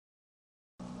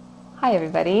Hi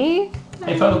everybody.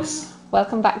 Hey folks.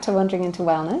 Welcome back to Wandering into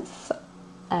Wellness.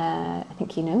 I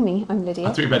think you know me. I'm Lydia. I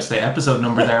thought you were about to say episode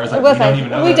number there. I was like,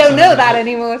 we don't know that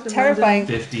anymore. It's terrifying.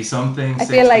 50 something, 60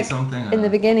 I feel like something. in the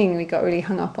beginning we got really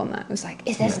hung up on that. It was like,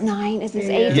 is this 9? Is this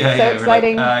 8? Yeah, It's so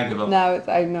exciting. Like, I give up. No,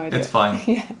 I have no idea. It's fine.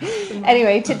 Yeah.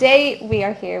 Anyway, today we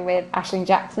are here with Aisling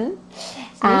Jackson.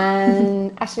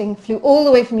 And Aisling flew all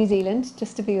the way from New Zealand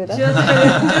just to be with us.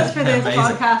 Just for this Amazing.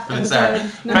 podcast. For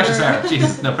Sarah. Pressure, Sarah.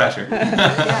 Jesus, no pressure.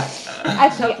 Yeah.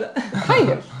 Actually,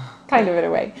 kind of in a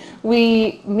way.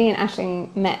 Me and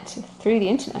Aisling met through the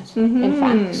internet, in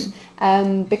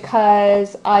fact,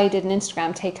 because I did an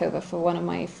Instagram takeover for one of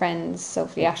my friends,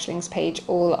 Sophie Aisling's page,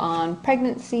 all on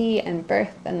pregnancy and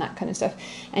birth and that kind of stuff.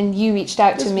 And you reached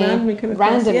out to me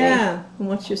randomly. Yeah, and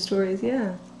watch your stories,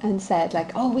 yeah. And said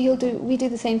like, oh, we do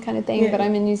the same kind of thing, but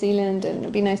I'm in New Zealand and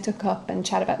it'd be nice to hook up and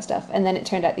chat about stuff. And then it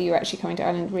turned out that you were actually coming to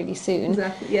Ireland really soon.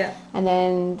 Exactly, yeah. And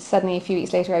then suddenly a few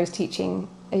weeks later I was teaching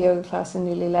a yoga class in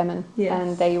Lululemon,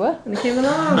 and there you were. And it came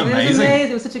along. Amazing. It was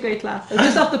amazing. It was such a great class. I was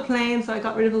just off the plane, so I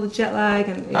got rid of all the jet lag,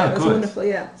 and it was wonderful.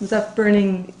 Yeah, it was that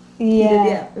burning.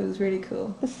 Yeah, it was really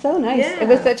cool. It was so nice. Yeah. It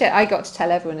was I got to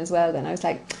tell everyone as well. Then I was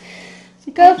like,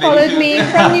 girl followed me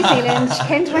from New Zealand. She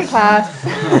came to my class.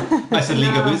 I said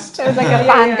Liga Boost. It was like a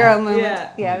fangirl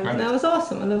moment. Yeah. That was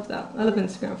awesome. I love that. I love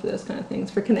Instagram for those kind of things,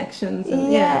 for connections.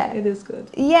 And it is good.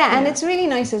 Yeah, and it's really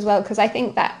nice as well because I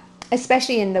think that,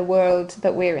 especially in the world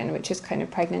that we're in, which is kind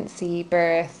of pregnancy,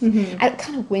 birth, and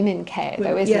kind of women care,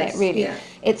 though, isn't it? Really,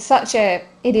 it's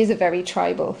it is a very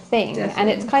tribal thing, and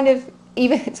it's kind of.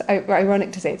 Even it's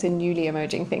ironic to say it's a newly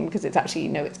emerging thing because it's actually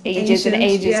it's ages and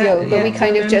ages old, but we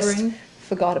kind of just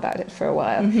forgot about it for a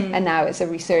while, and now it's a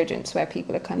resurgence where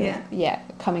people are kind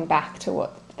of coming back to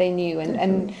what they knew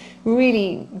and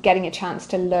really getting a chance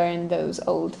to learn those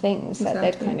old things that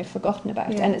they'd kind of forgotten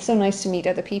about. And it's so nice to meet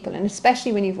other people, and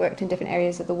especially when you've worked in different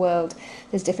areas of the world,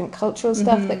 there's different cultural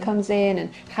stuff that comes in,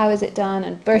 and how is it done,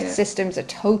 and birth systems are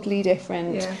totally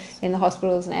different in the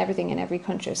hospitals and everything in every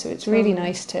country, so it's really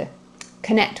nice to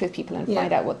connect with people and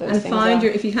find out what those things are.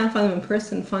 If you can't find them in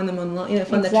person, find them online.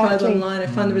 Find that tribe online, or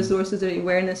find the resources or the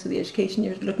awareness or the education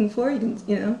you're looking for. You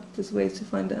can, there's ways to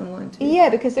find it online too. Yeah,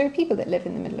 because there are people that live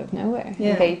in the middle of nowhere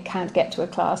and they can't get to a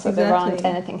class, or there aren't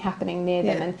anything happening near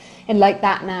them. And like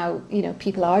that now,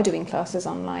 people are doing classes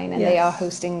online and they are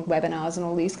hosting webinars and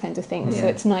all these kinds of things. So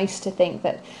it's nice to think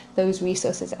that those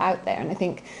resources are out there. And I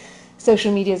think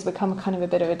social media has become kind of a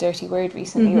bit of a dirty word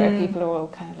recently, where people are all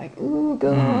kind of like, oh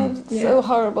god, it's so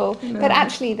horrible. But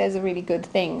actually there's a really good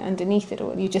thing underneath it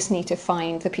all. You just need to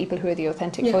find the people who are the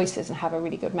authentic voices and have a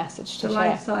really good message to share. The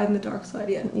light side and the dark side,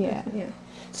 yeah.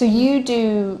 So you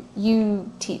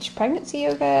teach pregnancy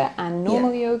yoga and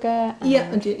normal yoga?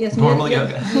 And Normal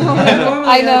yoga.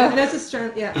 I know. And that's a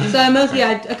strength, So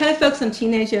I kind of focus on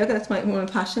teenage yoga. That's one of my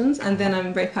passions. And then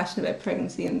I'm very passionate about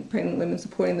pregnancy and pregnant women,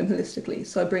 supporting them holistically.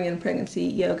 So I bring in pregnancy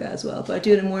yoga as well. But I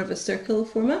do it in more of a circle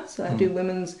format. So I do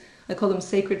I call them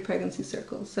sacred pregnancy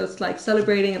circles. So it's like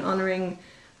celebrating and honouring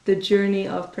the journey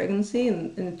of pregnancy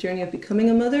and the journey of becoming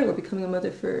a mother, or becoming a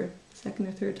mother for second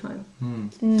or third time.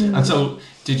 And so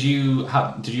did you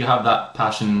have that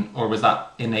passion, or was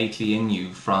that innately in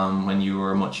you from when you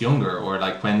were much younger, or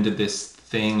like when did this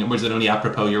thing, was it only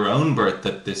apropos your own birth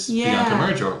that this began to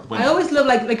emerge? Or when? I always love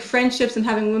like friendships and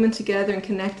having women together and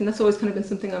connecting. That's always kind of been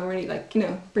something I'm really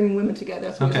bringing women together.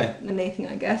 That's always an innate thing,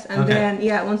 I guess. And then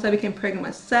once I became pregnant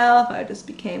myself, I just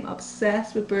became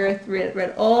obsessed with birth.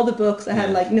 Read all the books. I had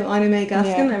Ina May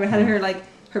Gaskin. I had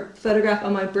her photograph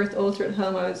on my birth altar at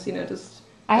home. I was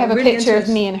I have a really picture of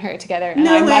me and her together. And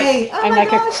No I'm way! I'm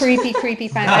like a creepy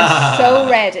fan. I'm so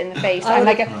red in the face. I'm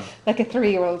like a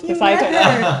 3-year-old beside her. I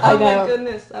know. Oh my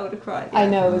goodness, I would have cried. I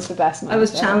know, it was the best moment. I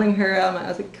was channeling her. I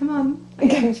was like, come on.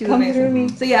 She's come amazing. through me.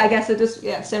 So I guess it just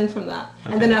stemmed from that.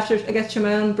 And then after, through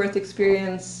my own birth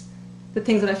experience, the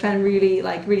things that I found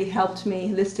really helped me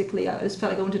holistically, I just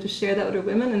felt like I wanted to share that with other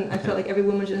women, and I felt like every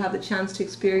woman should have the chance to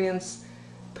experience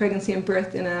pregnancy and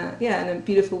birth in a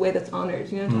beautiful way that's honoured,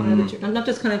 to honour the journey. Not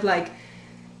just kind of like,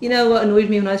 what annoyed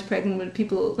me when I was pregnant, when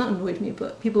people, not annoyed me,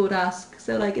 but people would ask,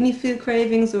 so like, any food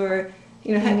cravings, or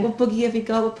what buggy have you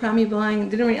got, what pram are you buying? They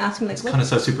didn't really ask me like, it's kind of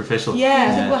so superficial. Yeah,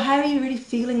 it's like, well, how are you really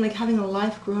feeling, like having a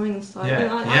life growing inside?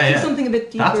 I something a bit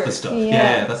deeper. That's the stuff.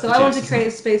 That's so I want to create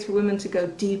a space for women to go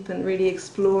deep and really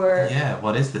explore.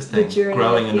 What is this thing? Journey,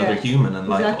 growing another human and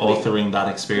altering that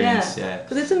experience.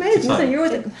 Because it's amazing. You're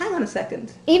always like, hang on a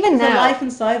second. Even There's now, a life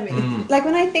inside me. Like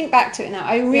when I think back to it now,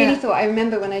 I really thought, I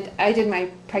remember when I did my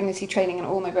pregnancy training and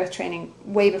all my birth training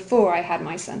way before I had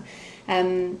my son.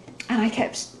 And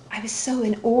I was so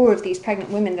in awe of these pregnant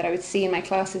women that I would see in my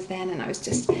classes then, and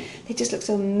they just look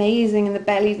so amazing in the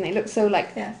bellies, and they look so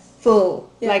like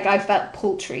full, like I felt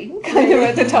paltry kind of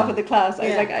at the top of the class. I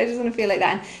was like, I just want to feel like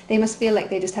that, and they must feel like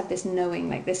they just have this knowing,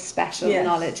 like this special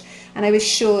knowledge. And I was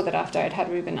sure that after I'd had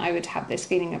Reuben, I would have this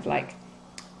feeling of like,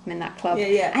 I'm in that club.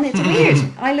 And it's weird.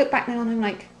 I look back now and I'm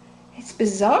like, it's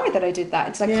bizarre that I did that.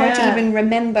 It's like hard to even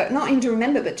remember, not even to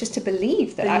remember, but just to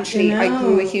believe that actually I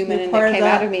grew a human and it came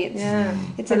out of me.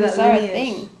 It's a bizarre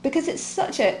thing, because it's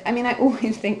such a, I mean, I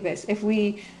always think this, if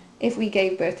we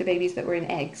gave birth to babies that were in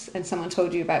eggs and someone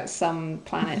told you about some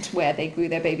planet where they grew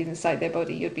their babies inside their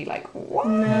body, you'd be like, what?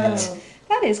 No.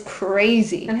 That is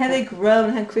crazy. And how they grow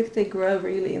and how quick they grow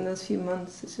really in those few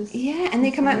months. It's just and they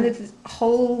come out in this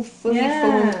whole fully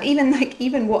formed,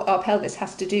 even what our pelvis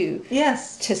has to do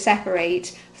to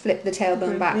separate, flip the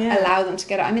tailbone back, allow them to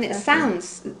get out. I mean, it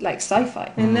sounds like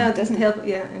sci-fi. I know, it doesn't help.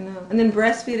 Yeah, I know. And then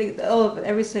breastfeeding, at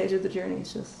every stage of the journey,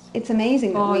 it's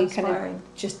amazing that we kind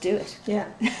of just do it. Yeah,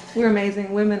 we're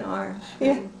amazing. Women are.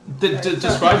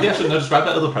 Describe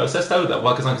that little process though.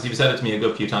 Because you've said it to me a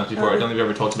good few times before. I don't think we've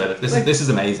ever talked about it. This is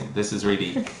amazing. This is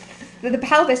really. The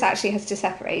pelvis actually has to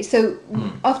separate. So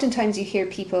oftentimes you hear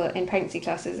people in pregnancy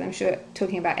classes, I'm sure,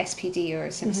 talking about SPD or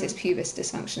symphysis pubis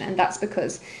dysfunction, and that's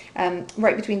because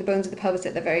right between the bones of the pelvis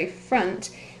at the very front,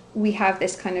 we have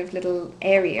this kind of little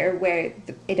area where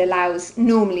it allows,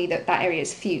 normally that area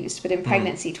is fused, but in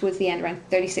pregnancy towards the end, around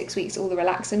 36 weeks, all the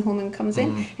relaxin hormone comes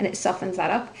in and it softens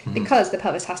that up because the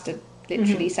pelvis has to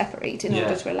literally separate in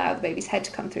order to allow the baby's head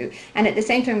to come through. And at the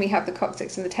same time we have the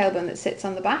coccyx and the tailbone that sits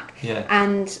on the back.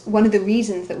 And one of the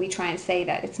reasons that we try and say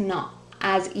that it's not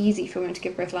as easy for women to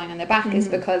give birth lying on their back is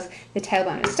because the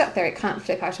tailbone is stuck there, it can't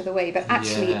flip out of the way, but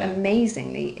actually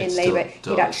amazingly in labour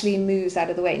it actually moves out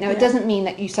of the way. Now it doesn't mean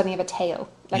that you suddenly have a tail,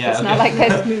 it's not like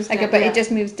this, but it just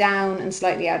moves down and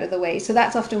slightly out of the way. So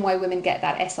that's often why women get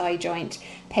that SI joint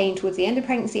pain towards the end of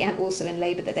pregnancy and also in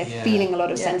labour, that they're feeling a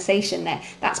lot of sensation there.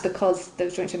 That's because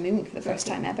those joints are moving for the first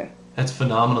time ever. It's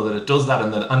phenomenal that it does that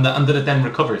and that it then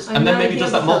recovers. And then maybe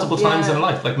does that multiple times in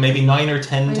life, like maybe 9 or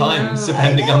 10 times,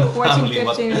 depending on the family.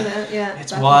 14, 15,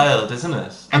 it's wild, isn't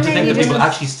it? And to think that people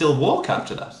actually still walk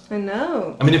after that. I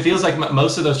know. I mean, it feels like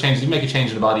most of those changes, you make a change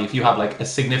in the body, if you have like a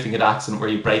significant accident where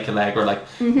you break a leg or like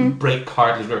break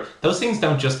cartilage, or those things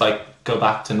don't just like go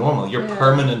back to normal. You're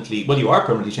permanently, well, you are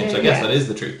permanently changed, I guess that is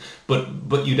the truth,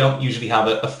 but you don't usually have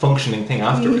a functioning thing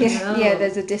afterwards.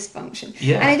 There's a dysfunction.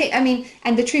 And I think,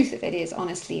 and the truth of it is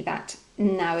honestly that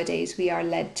nowadays we are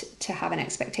led to have an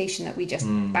expectation that we just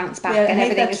bounce back and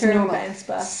everything is normal. Bounce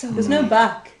back. So there's no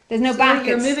back. There's no back.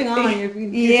 You're moving on.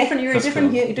 You're a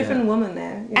different woman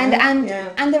there.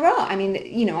 And there are. I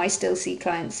mean, I still see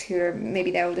clients who are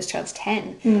maybe their oldest child's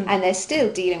 10, and they're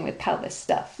still dealing with pelvis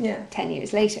stuff. 10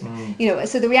 years later.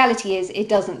 So the reality is, it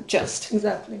doesn't just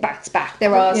bounce back.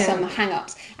 There are some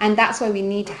hang-ups, and that's why we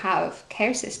need to have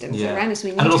care systems around us.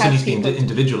 We need and it also to needs to be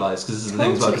individualized, because this is the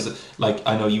thing as well. Because like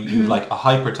I know you like a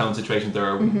hypertone situation. There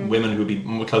are women who would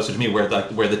be closer to me where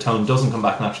the tone doesn't come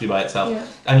back naturally by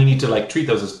itself, and you need to like treat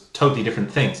those as totally different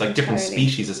things, like different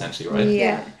species essentially,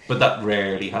 right? But that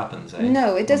rarely happens.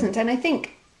 No, it doesn't. And I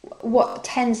think what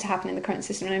tends to happen in the current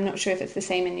system, and I'm not sure if it's the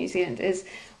same in New Zealand, is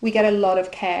we get a lot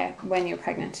of care when you're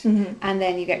pregnant, and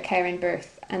then you get care in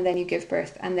birth, and then you give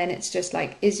birth, and then it's just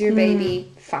like, is your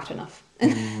baby fat enough?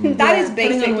 That is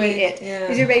basically it.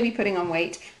 Is your baby putting on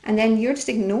weight? And then you're just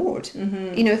ignored.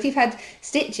 If you've had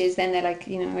stitches, then they're like,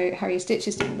 how are your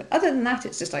stitches doing? But other than that,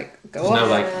 it's just like, go on. There's no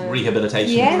like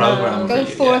rehabilitation program. Go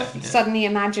forth, suddenly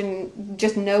imagine,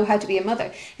 just know how to be a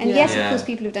mother. And yes, of course,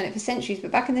 people have done it for centuries,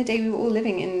 but back in the day, we were all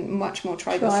living in much more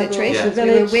tribal situations.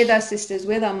 We were with our sisters,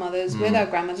 with our mothers, with our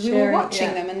grandmothers. We were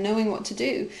watching them and knowing what to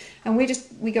do. And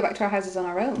we go back to our houses on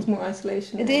our own. It's more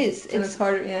isolation. It is. And it's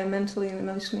harder, mentally and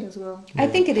emotionally as well. I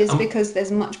think it is because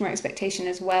there's much more expectation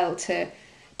as well to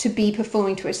be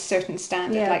performing to a certain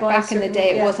standard. Like back in the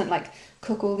day, it wasn't like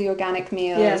cook all the organic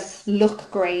meals, look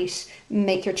great,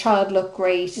 make your child look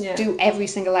great, do every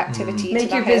single activity.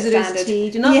 Make your visitors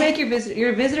tea. Do not make your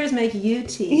visitors make you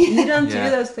tea. You don't do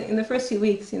those things in the first few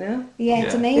weeks, Yeah,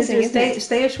 it's amazing.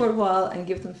 Stay a short while and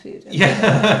give them food.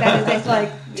 That is it.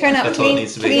 Like turn up, clean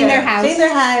their house. Clean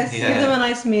their house, give them a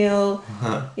nice meal.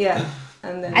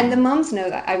 And the mums know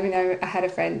that. I mean, I had a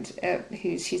friend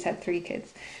she's had 3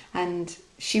 kids, and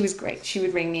she was great. She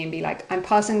would ring me and be like, I'm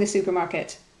passing the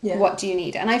supermarket. What do you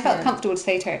need? And I felt comfortable to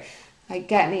say to her, like,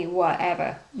 get me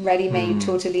whatever ready-made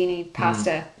tortellini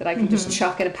pasta that I can just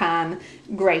chuck in a pan.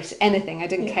 Great, anything. I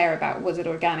didn't care about was it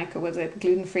organic or was it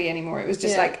gluten-free anymore. It was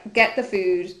just like, get the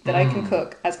food that I can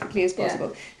cook as quickly as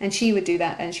possible. And she would do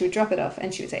that, and she would drop it off,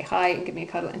 and she would say hi and give me a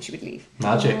cuddle, and she would leave.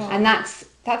 Magic. And that's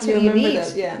what you need.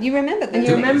 You remember them. And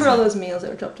you remember all those meals that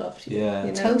were dropped off to you. Yeah,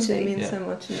 you know? Totally. They mean so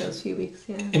much in those few weeks.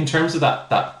 Yeah. In terms of that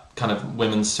kind of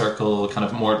women's circle, kind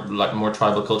of more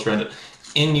tribal culture, and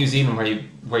in New Zealand,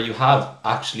 where you have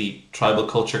actually tribal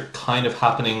culture kind of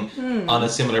happening on a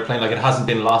similar plane, like it hasn't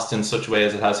been lost in such a way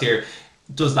as it has here.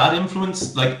 Does that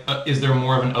influence, like, is there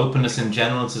more of an openness in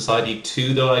general in society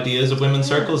to the ideas of women's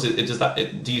circles?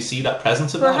 Do you see that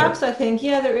presence of Perhaps that? I think,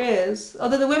 there is.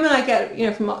 Although the women I get,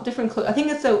 from different, I think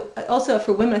it's also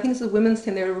for women. I think it's a women's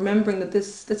thing. They're remembering that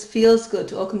this feels good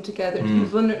to all come together.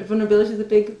 Vulnerability is a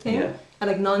big thing, and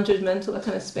like non-judgmental, that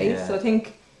kind of space. Yeah. So I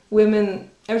think women,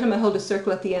 every time I hold a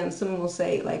circle at the end, someone will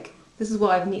say like, "This is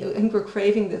what I think we're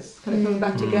craving this kind of coming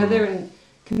back together and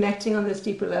connecting on this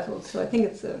deeper level." So I think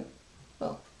it's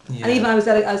and even I was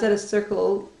at a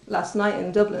circle last night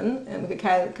in Dublin, with a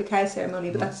cacao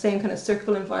ceremony, but that same kind of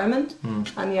circle environment. And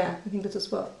I think that's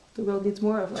just what the world needs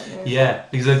more of right now. Yeah,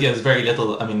 because there's very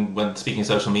little, I mean, when speaking of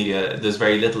social media, there's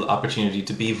very little opportunity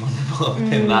to be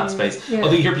vulnerable in that space. Yeah.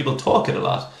 Although you hear people talk it a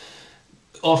lot.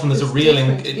 Often there's It's a real,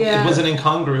 different, it was an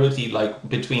incongruity, like,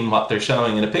 between what they're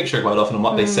showing in a picture quite often and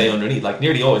what they say underneath. Like,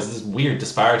 nearly always this weird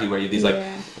disparity where you have these, like,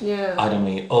 I don't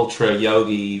mean, ultra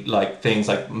yogi, like, things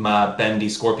like mad, bendy,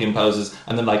 scorpion poses,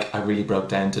 and then, like, I really broke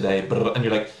down today, and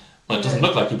you're like, well, it doesn't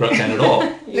look like you broke down at all.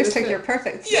 Looks like you're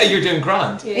perfect. Yeah, you're doing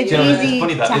grand. It's easy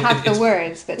to have the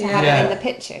words, but to have it in the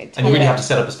picture. And you really have to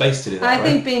set up a space to do that. I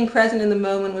think being present in the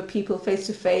moment with people face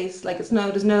to face, like it's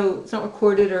not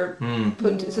recorded or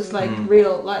put into, it's just like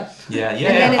real life. Yeah, and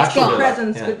then it's got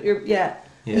presence.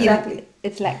 Exactly.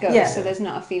 It's let go, so there's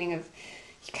not a feeling of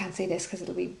you can't say this because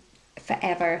it'll be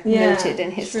forever noted in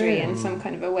history in some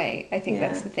kind of a way. I think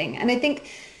that's the thing, and I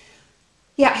think,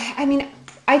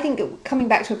 I think coming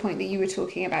back to a point that you were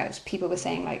talking about, people were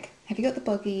saying like, have you got the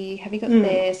buggy? Have you got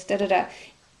this? Da da da.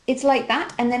 It's like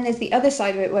that, and then there's the other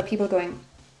side of it where people are going,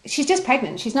 she's just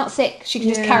pregnant, she's not sick, she can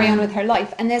just carry on with her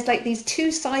life. And there's like these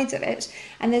two sides of it,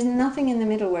 and there's nothing in the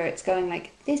middle where it's going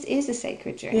like, this is a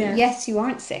sacred journey. Yes, you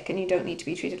aren't sick and you don't need to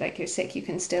be treated like you're sick. You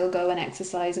can still go and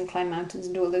exercise and climb mountains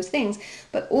and do all those things,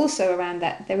 but also around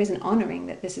that there is an honouring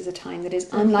that this is a time that is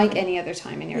unlike any other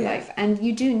time in your life, and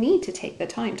you do need to take the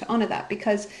time to honour that,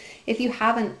 because if you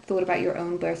haven't thought about your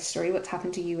own birth story, what's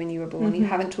happened to you when you were born, you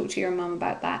haven't talked to your mum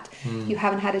about that, you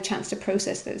haven't had a chance to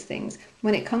process those things.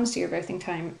 When it comes to your birthing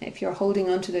time, if you're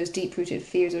holding on to those deep-rooted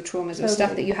fears or traumas or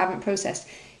stuff that you haven't processed,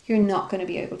 you're not going to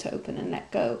be able to open and let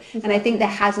go. Exactly. And I think there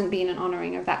hasn't been an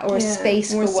honouring of that, or a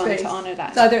space for one to honour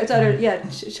that. It's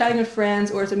either chatting with friends,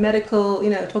 or it's a medical,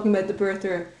 talking about the birth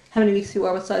or how many weeks you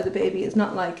are, what size the baby. It's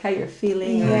not like how you're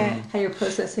feeling or how you're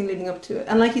processing leading up to it.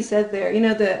 And like you said there,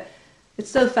 it's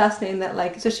so fascinating that,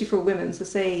 like, especially for women, so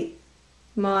say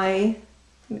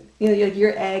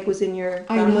your egg was in your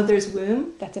grandmother's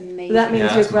womb. That's amazing. So that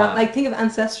means think of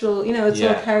ancestral, it's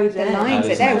all carried down. The lines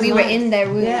are there. We were in their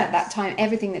womb at that time.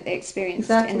 Everything that they experienced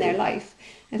in their life.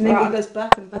 And then it goes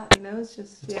back and back, it's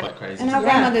just... It's quite crazy. And our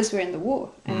grandmothers were in the war.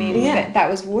 I mean, that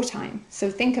was wartime. So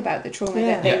think about the trauma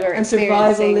that they were experiencing.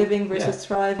 And survival, living versus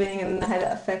thriving, and how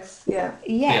that affects,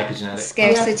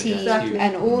 scarcity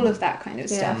and all of that kind of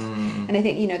stuff. And I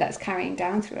think, that's carrying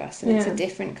down through us. And it's a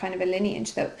different kind of a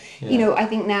lineage that, I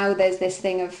think now there's this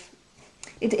thing of...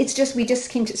 It's just, we just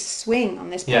came to swing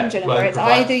on this pendulum where it's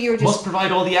either you're just... Must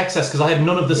provide all the excess because I had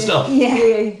none of the stuff.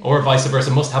 Or vice versa,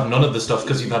 must have none of the stuff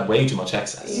because you've had way too much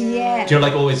excess. Yeah. Do you know,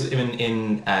 like, always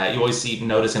you always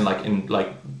notice in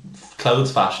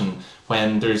clothes fashion,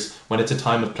 when it's a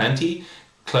time of plenty,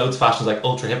 clothes fashions, like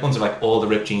ultra hip ones, are like all the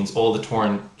ripped jeans, all the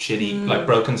torn, shitty, like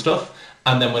broken stuff.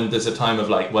 And then when there's a time of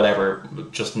like whatever,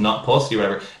 just not pussy or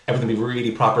whatever, everything be really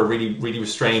proper, really, really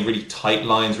restrained, really tight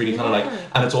lines, really kind of like,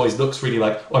 and it always looks really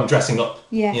like, I'm dressing up,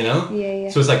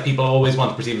 So it's like people always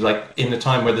want to perceive it like in a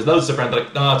time where there's loads of stuff around, they're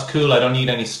like, no, it's cool, I don't need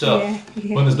any stuff.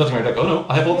 When there's nothing, they're like, oh no,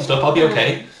 I have all the stuff, I'll be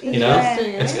okay.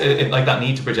 It's like that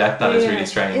need to project that is really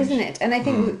strange, isn't it? And I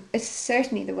think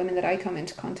certainly the women that I come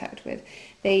into contact with,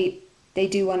 they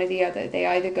do one or the other. They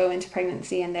either go into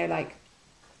pregnancy and they're like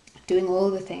doing all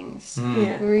the things,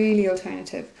 really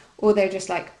alternative, or they're just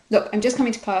like, look, I'm just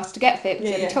coming to class to get fit,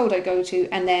 which I'm told I go to,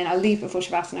 and then I'll leave before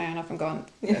Shavasana and off I'm gone.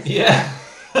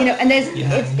 And there's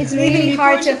it's really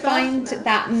hard to find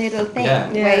that middle thing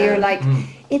where you're like,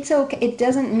 it's okay. It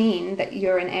doesn't mean that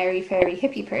you're an airy fairy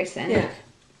hippie person.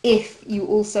 if you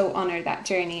also honor that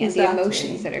journey and the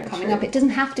emotions that are coming up. It doesn't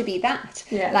have to be that.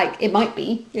 Like it might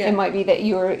be that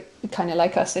you're kind of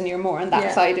like us and you're more on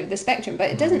that side of the spectrum, but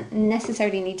it doesn't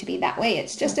necessarily need to be that way.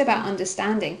 It's just about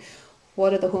understanding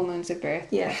what are the hormones of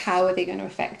birth, how are they going to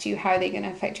affect you, how are they going to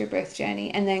affect your birth journey,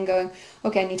 and then going,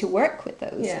 okay, I need to work with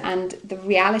those. And the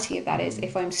reality of that is,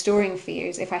 if I'm storing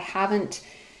fears, if I have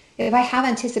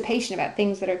anticipation about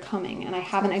things that are coming and I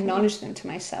haven't acknowledged them to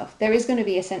myself, there is going to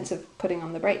be a sense of putting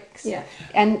on the brakes.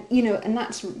 And and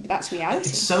that's reality.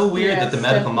 It's so weird that the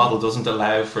medical model doesn't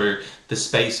allow for the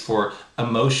space for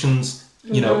emotions,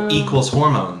 equals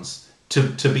hormones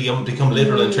to become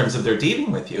literal in terms of their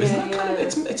dealing with you. Isn't that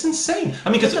it's insane. I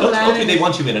mean, because ultimately they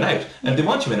want you in and out, and if they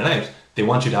want you in and out, they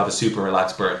want you to have a super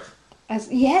relaxed birth. They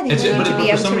want you to be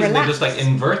able to relax. They just like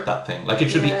invert that thing. Like it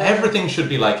should be, everything should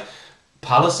be like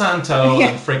Palo Santo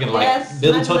and friggin' like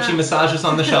little touchy massages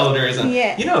on the shoulders and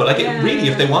really,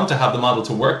 if they want to have the model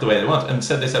to work the way they want, and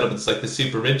instead they set up it's like the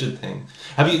super rigid thing.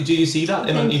 Do you see that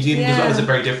in New Zealand as well? Is it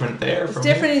very different there? It's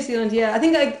different in New Zealand, I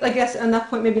think I guess on that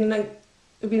point maybe like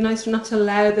it'd be nice not to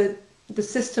allow the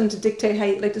system to dictate how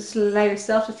you, just allow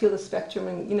yourself to feel the spectrum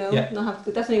and not have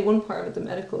to, that's only one part of it, the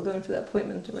medical, going for that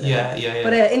appointment or whatever.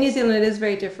 But in New Zealand it is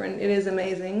very different. It is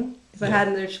amazing. If I had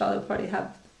another child, I'd probably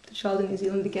have child in New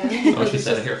Zealand again. She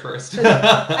said it here first.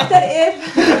 I said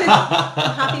if.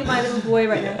 I'm happy with my little boy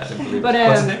right now. But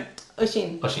what's his name?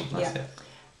 Oisin. Nice,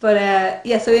 But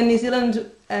so in New Zealand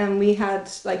we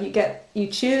had you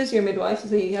choose your midwife,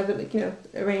 so you have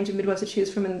a range of midwives to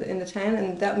choose from in the town,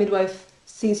 and that midwife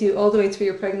sees you all the way through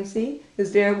your pregnancy,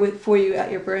 is there for you at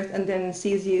your birth, and then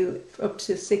sees you up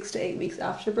to 6 to 8 weeks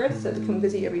after birth. So they come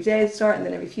visit you every day at the start, and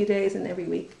then every few days, and every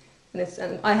week.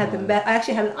 And I had I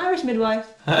actually had an Irish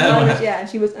midwife. And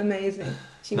she was amazing.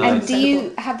 And do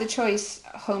you have the choice,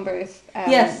 home birth,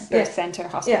 birth centre,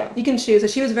 hospital? Yeah, you can choose. So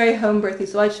she was very home birthy,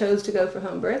 so I chose to go for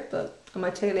home birth, but I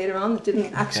might tell you later on, it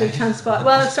didn't actually transpire.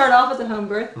 Well, it started off as a home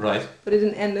birth, right? But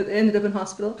it ended up in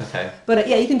hospital. Okay. But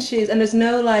you can choose, and there's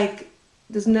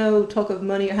no talk of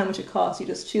money or how much it costs. You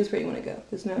just choose where you want to go.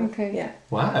 There's no.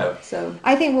 Wow. So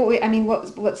I think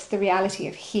what's the reality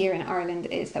of here in Ireland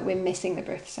is that we're missing the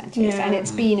birth centres, and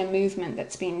it's been a movement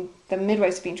the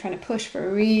midwives have been trying to push for a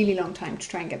really long time to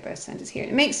try and get birth centres here.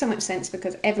 It makes so much sense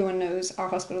because everyone knows our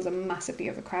hospitals are massively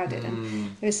overcrowded,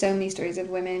 and there's so many stories of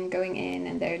women going in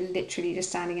and they're literally just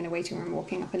standing in a waiting room,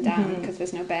 walking up and down because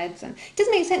there's no beds, and it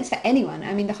doesn't make sense for anyone.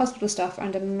 I mean, the hospital staff are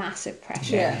under massive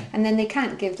pressure, and then they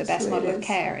can't give the best model of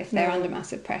care if they're under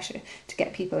massive pressure to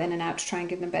get people in and out to try and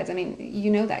give them beds. I mean,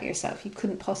 you know that yourself. You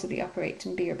couldn't possibly operate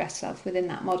and be your best self within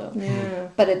that model.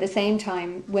 But at the same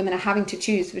time, women are having to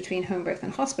choose between home birth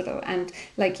and hospital, and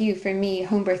like you, for me,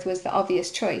 home birth was the obvious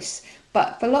choice,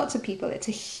 but for lots of people it's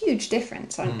a huge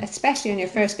difference, especially on your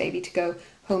first baby, to go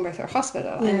home birth or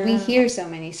hospital. And we hear so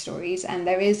many stories, and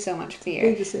there is so much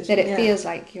fear that it feels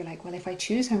like you're like, well, if I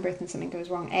choose home birth and something goes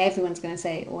wrong, everyone's going to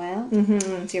say, well,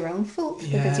 it's your own fault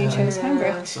because you chose home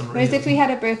birth. Whereas if we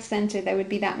had a birth centre, there would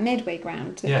be that midway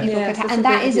ground that people could have, and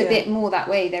that is a bit more that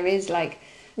way. There is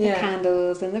the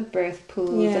candles and the birth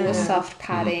pools and the soft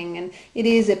padding, and it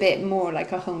is a bit more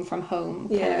like a home from home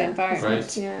kind of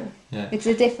environment. It's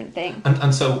a different thing.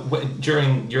 And so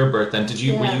during your birth then,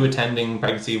 were you attending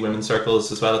pregnancy women's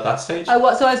circles as well at that stage? So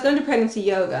I was going to pregnancy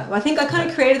yoga. I think I kind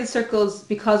of created the circles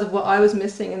because of what I was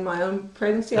missing in my own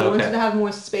pregnancy. I wanted to have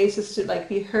more spaces to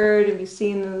be heard and be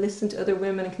seen and listen to other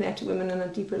women and connect to women on a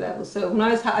deeper level. So when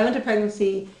I went to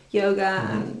pregnancy yoga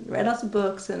and read lots of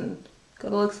books and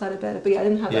got all excited about it, but I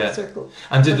didn't have that circle.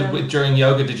 And during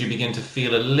yoga, did you begin to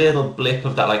feel a little blip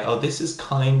of that, like, oh, this is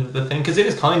kind of the thing? Because it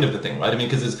is kind of the thing, right? I mean,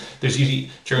 because there's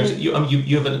usually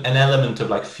you have an element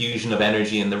of fusion of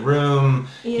energy in the room.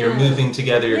 You're moving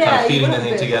together. You're kind of feeling the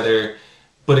thing together.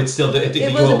 But it's still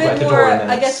it was a bit more.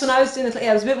 I guess when I was doing it,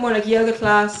 it was a bit more like yoga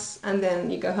class, and then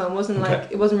you go home. It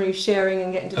wasn't it wasn't really sharing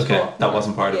and getting to talk. That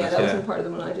wasn't part of it. That wasn't part of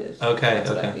the one I did.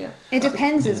 Okay. It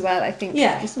depends as well, I think.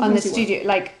 On the studio,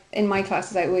 like in my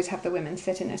classes, I always have the women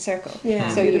sit in a circle.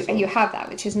 So you have that,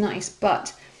 which is nice,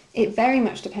 but it very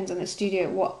much depends on the studio,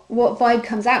 what vibe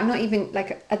comes out. Not even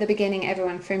at the beginning,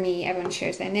 everyone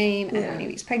shares their name and how many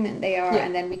weeks pregnant they are,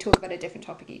 and then we talk about a different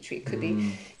topic each week. Could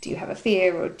be, do you have a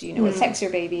fear, or do you know what sex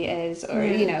your baby is, or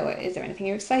is there anything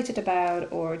you're excited about,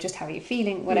 or just how are you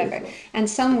feeling, whatever. And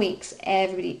some weeks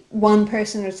one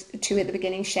person or two at the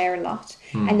beginning share a lot,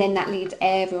 and then that leads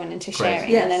everyone into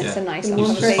sharing, and then it's a nice long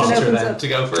conversation. Them to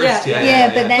go first.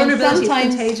 But then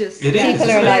sometimes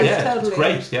people are like, it's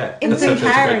great, it's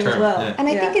empowering as well. And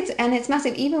I think it's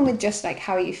massive, even with just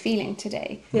how are you feeling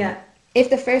today. If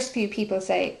the first few people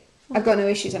say, I've got no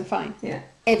issues, I'm fine.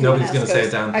 everyone Nobody's else going to goes, say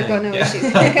a damn I've got thing. no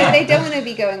issues. They don't want to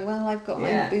be going, well, I've got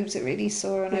my boobs are really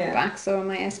sore and my back's sore and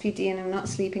my SPD and I'm not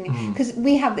sleeping. Because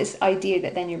we have this idea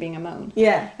that then you're being a moan.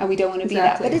 Yeah. And we don't want to be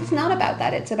that. But it's not about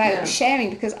that. It's about sharing,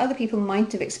 because other people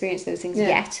might have experienced those things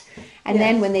yet. And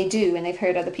then when they do, and they've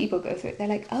heard other people go through it, they're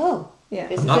like, oh,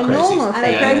 this is a normal thing.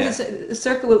 And pregnant, a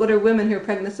circle with other women who are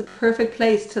pregnant, it's a perfect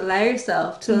place to allow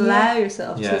yourself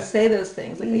to say those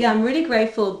things. Like, I'm really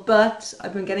grateful, but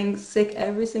I've been getting sick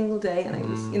every single day, and I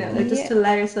just, like, just to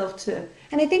allow yourself to.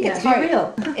 And I think it's hard. Be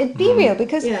real. Be real,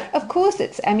 because of course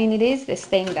it is this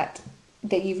thing that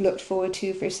you've looked forward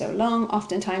to for so long.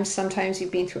 Sometimes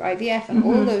you've been through IVF and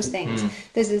all those things.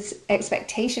 There's this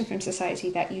expectation from society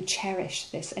that you cherish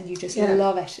this and you just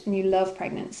love it and you love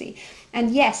pregnancy.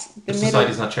 And yes,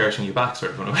 society's not cherishing you back,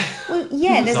 sort of, in a way. Well,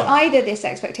 there's either this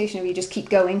expectation of you just keep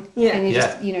going and you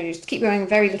just, you just keep going,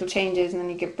 very little changes, and then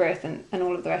you give birth and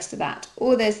all of the rest of that.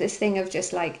 Or there's this thing of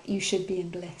just like, you should be in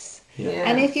bliss. Yeah.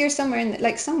 And if you're somewhere in,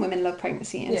 like, some women love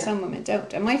pregnancy and some women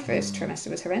don't. And my first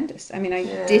trimester was horrendous. I mean, I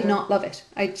did not love it.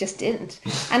 I just didn't.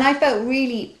 And I felt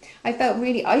really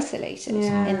isolated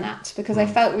in that, because I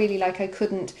felt really like I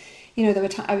couldn't, there were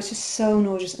times I was just so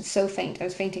nauseous and so faint. I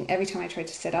was fainting every time I tried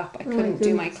to sit up. I couldn't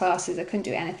do my classes. I couldn't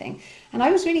do anything. And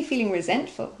I was really feeling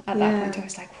resentful at that point. I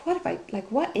was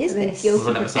like, what is this?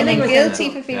 And then guilty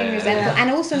for feeling resentful.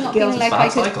 And also not feeling like I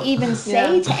could even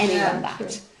say to anyone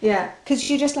that. Yeah. Because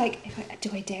you're just like, do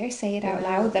I dare say it out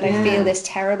loud that I feel this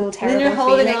terrible feeling? And then you're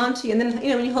holding on to you. And then,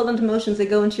 when you hold on to emotions, they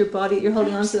go into your body. You're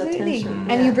holding on to that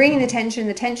tension. And you're bringing the tension.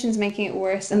 The tension's making it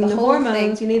worse. And the whole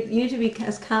hormones, thing. You need to be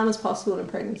as calm as possible in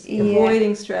pregnancy.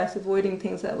 Avoiding stress, avoiding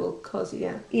things that will cause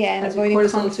you, and as avoiding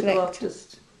conflict. Up,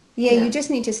 you just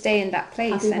need to stay in that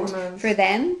place. Happy and hormones. For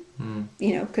them,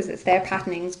 because it's their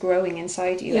patternings growing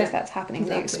inside you as that's happening.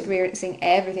 They're experiencing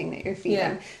everything that you're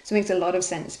feeling. So it makes a lot of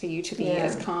sense for you to be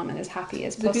as calm and as happy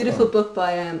as possible. There's a beautiful book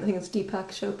by, I think it's Deepak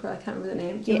Chopra, I can't remember the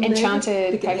name.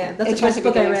 Enchanted. That's the first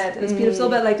book I read. And it's beautiful. It's all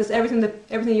about, like, just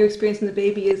everything you're experiencing the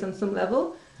baby is on some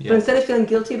level. But instead of feeling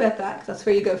guilty about that, 'cause that's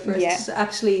where you go first, just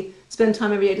actually spend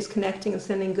time every day just connecting and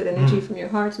sending good energy from your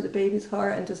heart to the baby's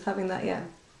heart, and just having that,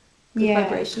 good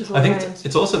vibrations all I think around.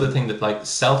 It's also the thing that, like,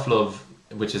 self-love,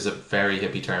 which is a very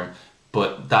hippie term,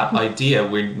 but that idea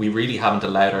we really haven't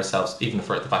allowed ourselves, even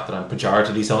for the fact that I'm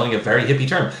pejoratively saying a very hippie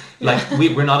term, like we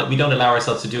don't allow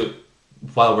ourselves to do it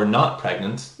while we're not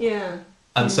pregnant. Yeah.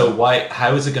 And so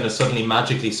how is it going to suddenly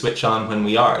magically switch on when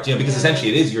we are? Because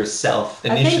essentially it is yourself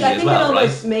initially as well, right? I think it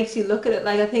always makes you look at it,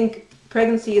 like, I think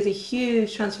pregnancy is a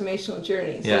huge transformational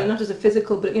journey. So not just a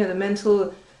physical, but the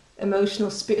mental, emotional,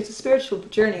 it's a spiritual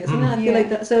journey, isn't it? I feel like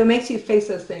that. So it makes you face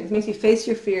those things. It makes you face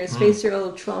your fears, face your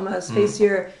old traumas, face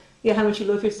your how much you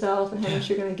love yourself and how much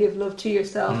you're going to give love to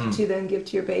yourself to then give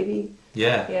to your baby.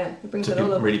 Yeah. It brings to it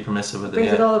all up. Really permissive with it.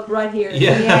 Brings it all up right here.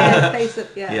 Face it.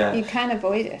 You can't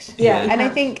avoid it. And I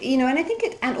think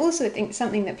and also I think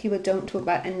something that people don't talk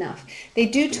about enough. They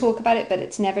do talk about it, but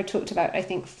it's never talked about, I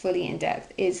think, fully in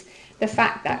depth, is the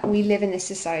fact that we live in this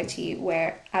society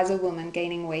where, as a woman,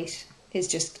 gaining weight is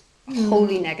just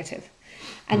wholly negative.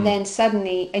 And then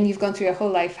suddenly, and you've gone through your whole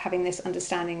life having this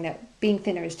understanding that being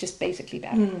thinner is just basically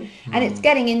better. And it's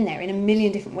getting in there in a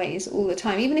million different ways all the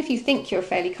time. Even if you think you're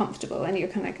fairly comfortable and you're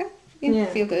kind of like,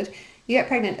 feel good, you get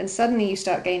pregnant and suddenly you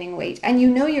start gaining weight. And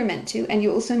you're meant to, and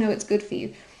you also know it's good for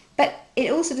you. But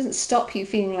it also doesn't stop you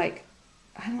feeling like,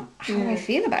 how do I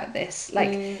feel about this?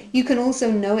 Like, you can also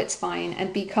know it's fine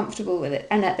and be comfortable with it,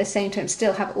 and at the same time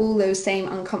still have all those same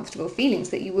uncomfortable feelings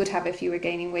that you would have if you were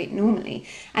gaining weight normally.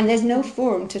 And there's no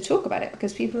forum to talk about it,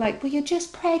 because people are like, well, you're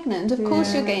just pregnant, of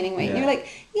course you're gaining weight. And you're like,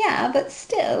 but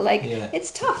still, like, it's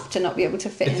tough to not be able to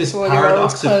fit into all your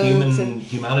old clothes. It's this paradox of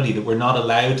humanity, that we're not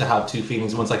allowed to have two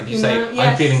feelings at once. Like, if you say,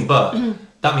 I'm feeling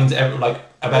that means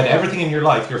about everything in your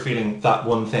life you're feeling that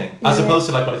one thing, as opposed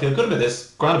to, like, well, I feel good about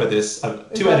this, grand about this,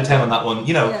 2 out of 10 on that one.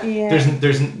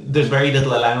 There's very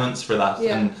little allowance for that,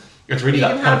 and it's really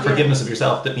that kind of forgiveness of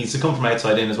yourself that needs to come from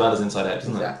outside in as well as inside out,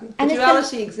 doesn't it? And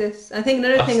duality exists. I think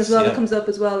another thing as well that comes up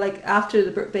as well, like, after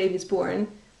the baby's born,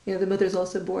 the mother's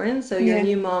also born, so you're a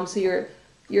new mom, so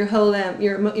your whole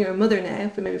you're a mother now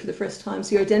for the first time,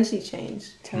 so your identity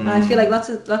changed. And I feel like lots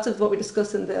of what we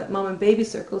discuss in the mom and baby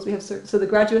circles, we have so the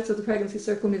graduates of the pregnancy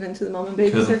circle move into the mom and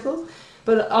baby circles,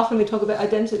 But often we talk about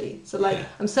identity. So like,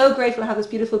 I'm so grateful I have this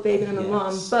beautiful baby and I'm a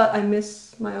mom, but I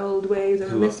miss my old ways, or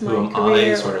I miss my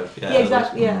career.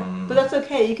 Exactly. But that's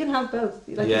okay. You can have both.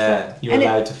 Like you said. You're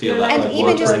allowed to feel that, like,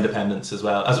 want for independence as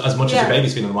well, as much as your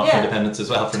baby's feeling want for independence as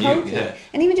well from you. Yeah.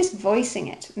 And even just voicing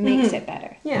it makes it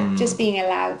better. Yeah. Just being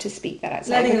allowed to speak that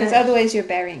outside, because otherwise you're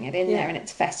burying it in there and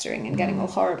it's festering and getting all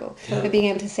horrible. But being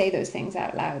able to say those things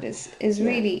out loud is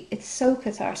really, it's so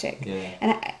cathartic.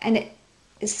 And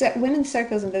women's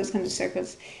circles and those kinds of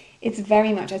circles, it's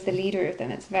very much, as the leader of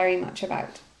them, it's very much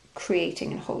about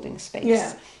creating and holding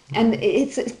space. And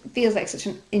it feels like such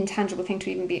an intangible thing to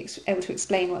even be able to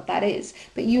explain what that is.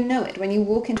 But you know it. When you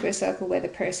walk into a circle where the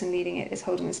person leading it is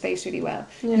holding the space really well,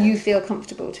 you feel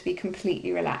comfortable to be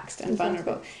completely relaxed and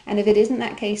vulnerable. And if it isn't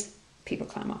that case, people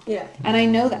clam up. And I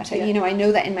know that. I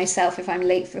know that in myself. If I'm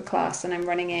late for class and I'm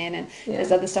running in and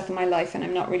there's other stuff in my life and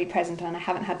I'm not really present and I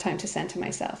haven't had time to centre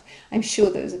myself, I'm sure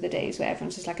those are the days where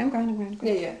everyone's just like, I'm grand.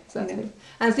 Exactly. You know?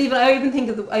 And Steve, I even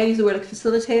think I use the word like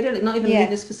facilitator, like not even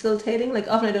just facilitating. Like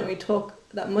often I don't really talk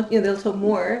that much. They'll talk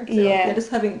more. So, just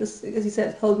having this, as you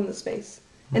said, holding the space.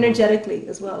 Energetically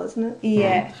as well, isn't it?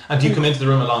 Yeah. And do you come into the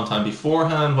room a long time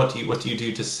beforehand? What do you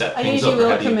do to set things up? I usually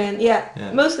will come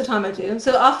in. Most of the time I do.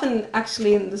 So often,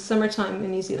 actually, in the summertime in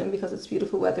New Zealand, because it's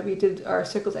beautiful weather, we did our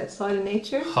circles outside in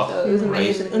nature. So it was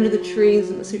amazing, under the trees,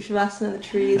 and the Shavasana in the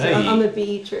trees, on the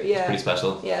beach. It's pretty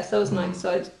special. Yeah, so it was nice.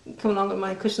 So I'd come along with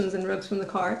my cushions and rugs from the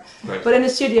car. Right. But in the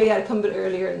studio, I'd come a bit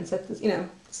earlier and set this,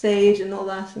 sage and all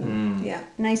that, and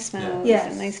nice smells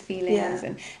and nice feelings,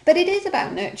 but it is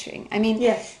about nurturing. I mean,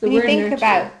 when you think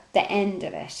about the end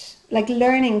of it, like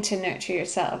learning to nurture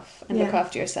yourself and look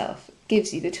after yourself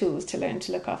gives you the tools to learn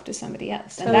to look after somebody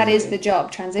else, and that is the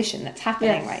job transition that's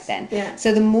happening right then.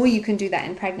 So the more you can do that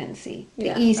in pregnancy,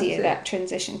 the easier that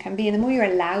transition can be, and the more you're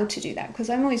allowed to do that, because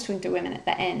I'm always talking to women at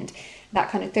the end, that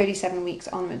kind of 37 weeks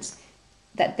onwards,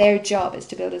 that their job is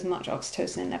to build as much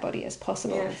oxytocin in their body as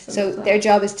possible. So their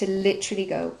job is to literally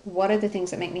go, what are the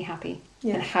things that make me happy?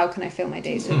 And how can I fill my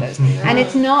days with those? And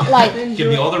it's not like... Give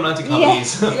me all the romantic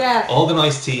comedies, all the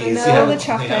nice teas, all the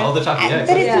chocolate. All the chocolate,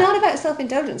 but it's not about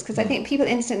self-indulgence, because I think people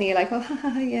instantly are like,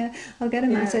 I'll get a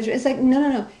massage. It's like,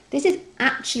 no. This is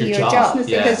actually your job.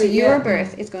 Because your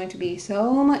birth is going to be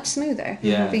so much smoother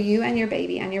for you and your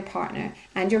baby and your partner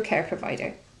and your care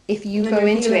provider if you go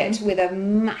into it with a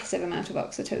massive amount of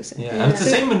oxytocin. And it's the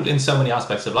same in so many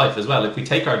aspects of life as well. If we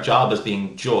take our job as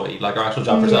being joy, like our actual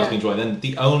job for ourselves being joy, then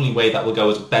the only way that will go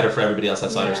is better for everybody else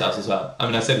outside ourselves as well. I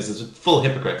mean, I say this as a full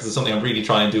hypocrite because it's something I really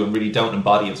try and do and really don't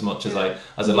embody as much as I'd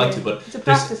like to. But it's a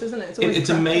practice, isn't it? It's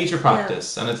a major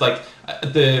practice, and it's like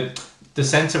the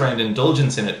sense around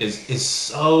indulgence in it is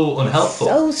so unhelpful.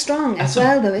 So strong as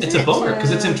well, though, isn't it? It's a bummer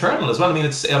because it's internal as well. I mean,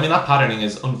 that patterning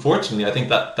is, unfortunately, I think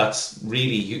that's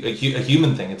really a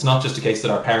human thing. It's not just a case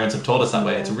that our parents have taught us that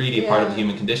way. It's really a part of the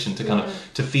human condition to kind of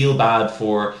to feel bad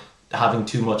for having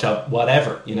too much of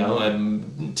whatever,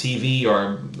 TV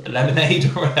or lemonade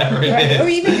or whatever it is. Or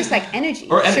even just like energy.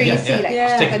 Or energy, you see,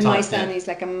 like my son is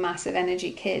like a massive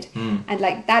energy kid, and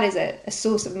like that is a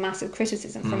source of massive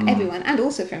criticism from everyone, and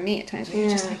also from me at times. Where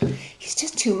you're just like, he's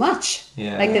just too much.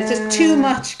 Like there's just too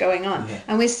much going on,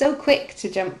 and we're so quick to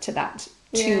jump to that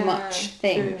too much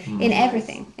thing in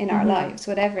everything in our lives,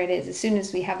 whatever it is. As soon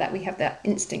as we have that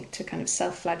instinct to kind of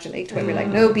self-flagellate, where we're like,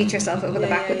 no, beat yourself over the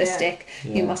back with a stick,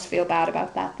 you must feel bad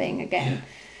about that thing again.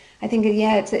 I think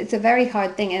it's a very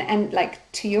hard thing, and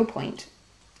like to your point,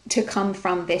 to come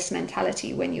from this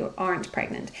mentality when you aren't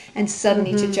pregnant and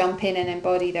suddenly to jump in and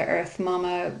embody the earth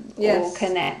mama, all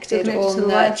connected, all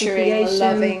nurturing, all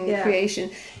loving creation,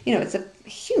 it's a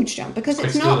huge jump, because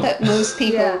it's not that most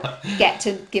people get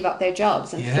to give up their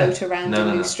jobs and float around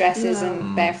in loose dresses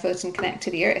and barefoot and connect to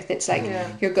the earth. It's like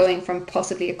you're going from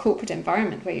possibly a corporate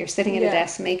environment where you're sitting at a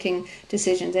desk making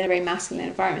decisions in a very masculine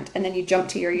environment, and then and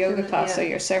to your yoga class or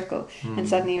your circle, and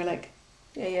suddenly you're like,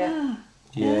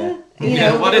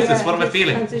 what is this? What am I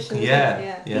feeling? And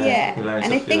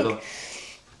I think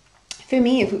for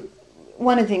me,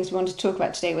 one of the things we wanted to talk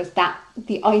about today was that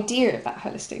the idea of that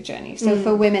holistic journey. So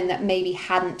for women that maybe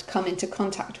hadn't come into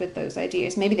contact with those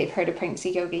ideas, maybe they've heard of pregnancy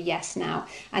yoga, now,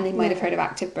 and they might have heard of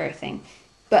active birthing,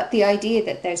 but the idea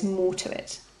that there's more to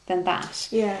it than that.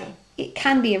 It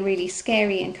can be a really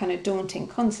scary and kind of daunting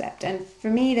concept. And for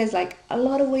me, there's like a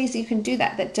lot of ways you can do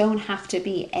that don't have to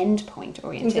be endpoint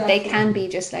oriented. They can be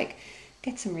just like,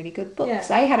 get some really good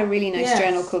books. I had a really nice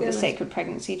journal called the Sacred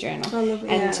Pregnancy Journal.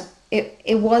 And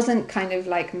it wasn't kind of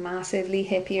like massively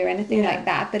hippie or anything like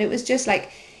that, but it was just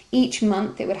like each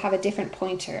month it would have a different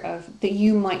pointer of that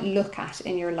you might look at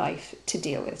in your life to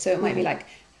deal with. So it might be like,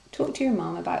 talk to your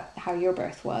mom about how your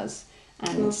birth was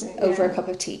and over a cup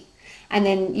of tea. And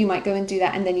then you might go and do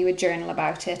that, and then you would journal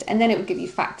about it, and then it would give you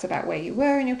facts about where you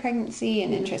were in your pregnancy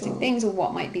and interesting things, or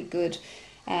what might be good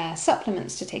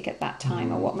supplements to take at that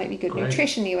time, or what might be good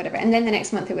nutritionally or whatever. And then the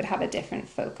next month it would have a different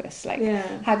focus, like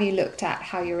have you looked at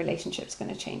how your relationship's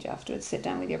going to change afterwards? Sit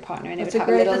down with your partner, and it would have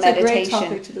a little meditation. That's a great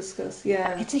topic to discuss.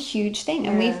 It's a huge thing,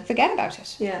 and we forget about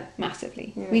it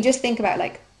massively. We just think about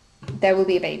like, there will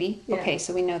be a baby. Okay,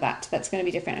 so we know that's going to be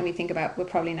different, and we think about we're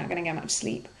probably not going to get much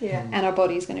sleep. And our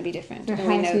body's going to be different. And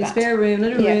we know that. Spare room,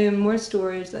 little room, more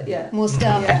storage. More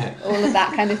stuff, all of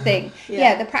that kind of thing.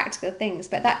 The practical things,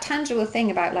 but that tangible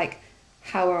thing about like,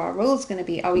 how are our roles going to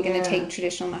be? Are we going to take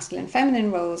traditional masculine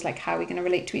feminine roles? Like, how are we going to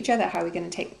relate to each other? How are we going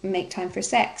to make time for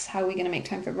sex? How are we going to make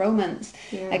time for romance?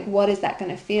 Like, what is that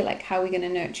going to feel like? How are we going to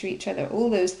nurture each other?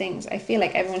 All those things. I feel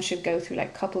like everyone should go through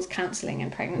like couples counselling in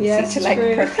pregnancy to like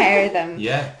prepare them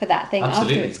for that thing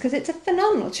afterwards, because it's a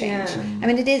phenomenal change. I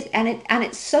mean, it is, and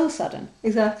it's so sudden.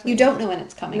 Exactly. You don't know when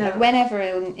it's coming. Like, whenever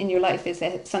in your life is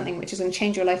there something which is going to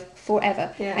change your life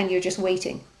forever, and you're just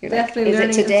waiting. You're definitely like, learning.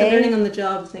 is it today? It's a learning on the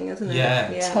job thing, isn't it?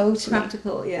 Yeah, totally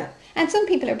practical. And some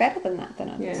people are better than that than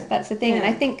others. That's the thing. And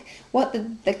I think what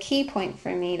the key point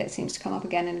for me that seems to come up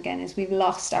again and again is we've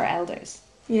lost our elders.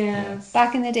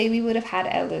 Back in the day, we would have had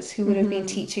elders who would have been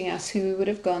teaching us, who we would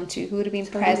have gone to, who would have been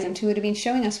present, who would have been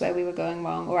showing us where we were going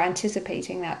wrong, or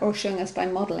anticipating that, or showing us by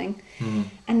modelling.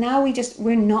 And now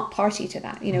we're not party to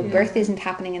that. You know, birth isn't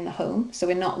happening in the home, so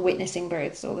we're not witnessing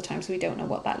births all the time, so we don't know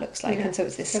what that looks like. And so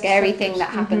it's this scary thing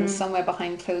that happens somewhere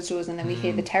behind closed doors, and then we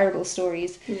hear the terrible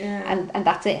stories, and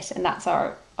that's it, and that's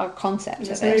our concept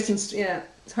of it.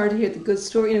 It's hard to hear the good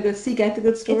story. You know, go seek out the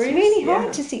good stories. It's really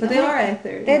hard to seek them out. But they are out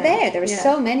there. They're there. There are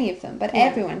so many of them, but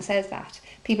everyone says that.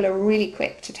 People are really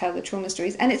quick to tell the trauma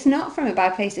stories, and it's not from a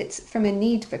bad place. It's from a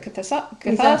need for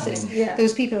catharsis.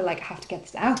 Those people are like, I have to get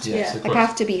this out. Like, I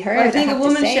have to be heard. Well, I think a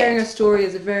woman sharing her story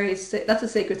is that's a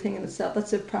sacred thing in itself.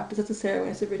 That's a practice. That's a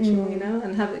ceremony. It's a ritual, you know,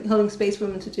 and holding space for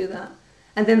women to do that.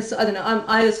 And then, I don't know,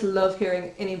 I just love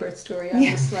hearing any birth story. I'm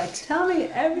just like, tell me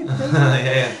everything.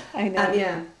 I know.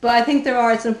 And but I think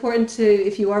it's important to,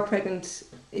 if you are pregnant,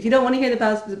 if you don't want to hear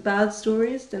the bad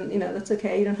stories, then, you know, that's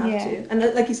okay. You don't have to.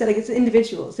 And like you said, like, it's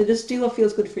individual. So just do what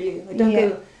feels good for you. Like,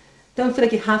 don't feel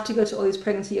like you have to go to all these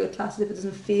pregnancy yoga classes if it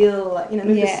doesn't feel like, you know,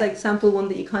 maybe just like sample one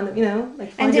that you kind of, you know,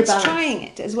 like find your balance. And it's trying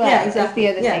it as well. Yeah, exactly.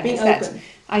 That's the other thing. Being is open. That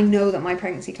I know that my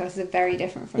pregnancy classes are very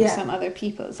different from some other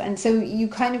people's, and so you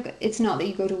kind of, it's not that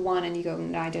you go to one and you go,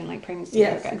 no, I don't like pregnancy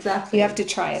yoga. Exactly. You have to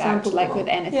try it out, like with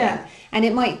anything, and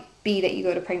it might be that you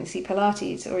go to pregnancy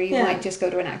Pilates, or you might just go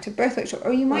to an active birth workshop,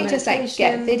 or you might just like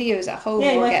get videos at home,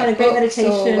 you or might get find a great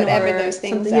meditation, or whatever or those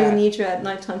things something you need at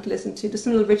night time to listen to. Just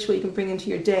some little ritual you can bring into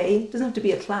your day. It doesn't have to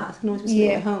be a class. It can always be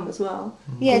something at home as well.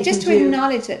 Just to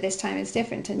acknowledge that this time is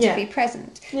different, and to be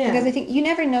present, because I think you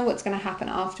never know what's going to happen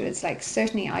afterwards. Like,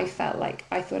 certainly I felt like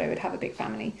I thought I would have a big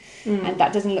family, and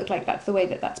that doesn't look like that's the way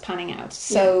that's panning out.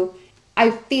 So I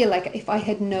feel like if I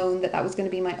had known that was going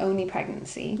to be my only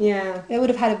pregnancy, it would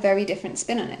have had a very different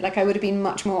spin on it. Like, I would have been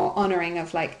much more honouring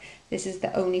of like, this is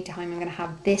the only time I'm going to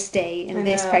have this day in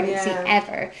this pregnancy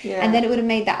ever. And then it would have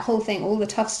made that whole thing, all the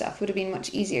tough stuff would have been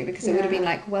much easier, because it would have been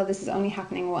like, well, this is only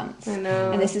happening once. I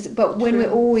know. And this is, but when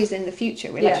we're always in the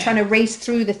future, we're like trying to race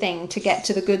through the thing to get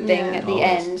to the good thing at the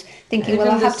end, thinking,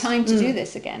 well, I'll have time to do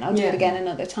this again. I'll do it again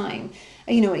another time.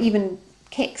 You know, even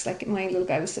kicks, like my little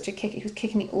guy was such a kicker, he was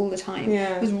kicking me all the time.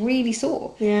 It was really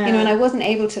sore, you know, and I wasn't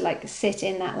able to like sit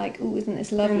in that like, oh, isn't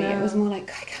this lovely? It was more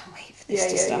like, I can't wait for this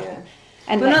to stop.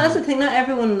 And but that's the thing, not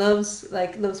everyone loves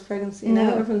pregnancy. No,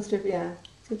 everyone's different.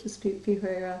 So just be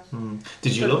where you're at.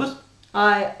 Did you love it?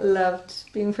 I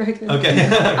loved being pregnant. Okay.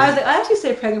 I actually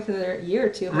stayed pregnant for another year or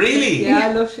two. Really? Yeah,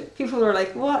 I loved it. People were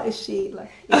like, "What is she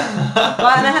like?" Well,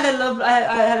 and I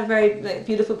had a very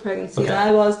beautiful pregnancy. And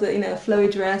I was the flowy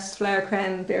dress, flower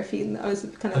crown, bare feet, and I was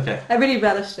kind of I really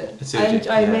relished it.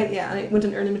 I went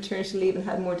on early maternity leave and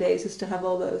had more days just to have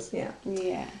all those. Yeah.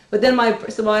 But then I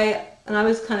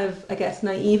was kind of, I guess,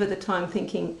 naive at the time,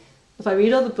 thinking if I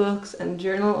read all the books and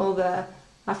journal all the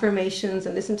affirmations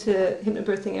and listen to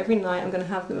hypnobirthing every night, I'm going to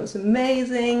have the most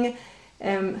amazing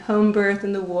home birth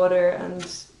in the water. And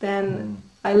then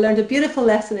I learned a beautiful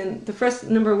lesson in the first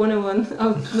number 101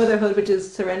 of motherhood, which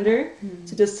is surrender.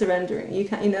 So just surrendering.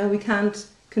 We can't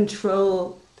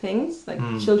control things like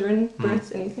children,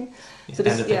 births, anything. So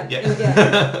just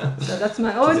So that's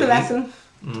always a lesson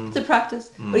to practice.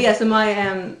 But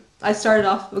so I started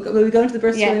off. Will we go into the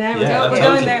birth story now? We're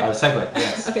going there. I'll segue.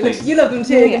 Yes. Okay, look, you love them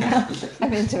too.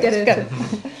 I'm into it. Go.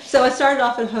 So I started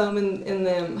off at home in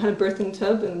the had a birthing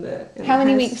tub in the. How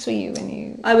many weeks were you when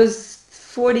you? I was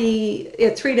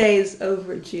 3 days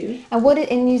overdue. And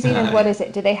in New Zealand, what is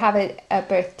it? Do they have a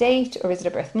birth date, or is it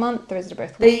a birth month, or is it a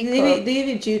birth week? They give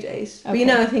you a due date. Okay.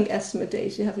 But I think estimate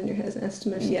date. You have it in your head as an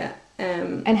estimate, yeah.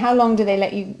 And how long do they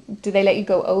let you? Do they let you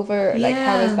go over? Like,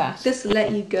 how is that? Just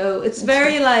let you go. It's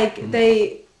very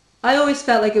I always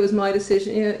felt like it was my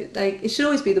decision. Like, it should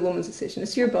always be the woman's decision.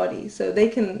 It's your body, so they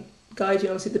can guide you.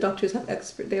 Obviously, the doctors have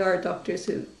they are doctors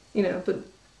who, but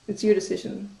it's your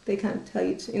decision. They can't tell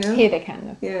you to, Here they can,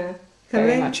 though. Yeah.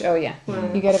 Very much. Oh, yeah.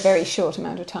 Wow. You get a very short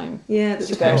amount of time. Yeah.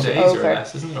 To 10 days over. Or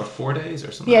less, isn't it? Or 4 days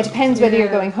or something. Yeah, it depends whether you're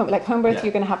going home. Like home birth,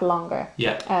 you're going to have longer.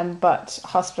 Yeah. But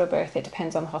hospital birth, it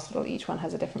depends on the hospital. Each one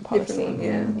has a different policy.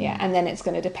 Yeah. And then it's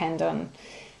going to depend on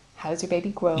how's your baby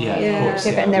growing. Yeah, of course.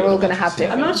 And they're all going to have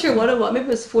different. I'm not sure what it was. Maybe it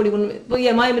was 41. Well,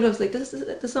 yeah, my midwife was like,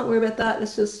 let's not worry about that.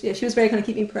 Let's just, she was very kind of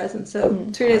keep me present. So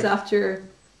 3 days after,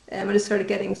 I just started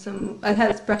getting I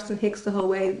had Braxton Hicks the whole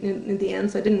way in the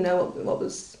end, so I didn't know what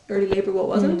was early labour, what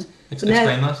wasn't.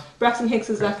 Explain that. Braxton Hicks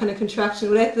is that kind of contraction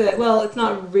without it's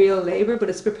not real labour, but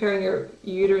it's preparing your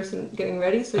uterus and getting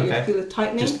ready, so you feel it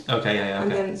tightening. And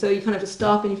then so you kind of just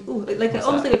stop and almost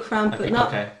like a cramp, but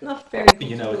not very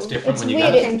comfortable. It's different it's when you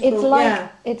weird. get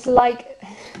it.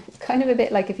 It's kind of a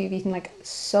bit like if you've eaten like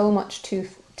so much too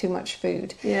much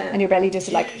food, and your belly just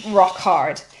like rock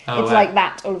hard. Like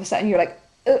that all of a sudden you're like.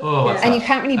 And you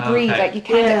can't really breathe, like you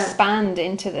can't expand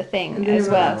into the thing as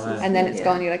well, and then it's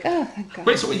gone. You're like, oh, thank God.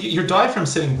 Wait, so your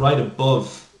diaphragm's sitting right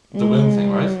above the womb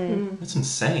thing, right? That's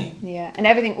insane. Yeah, and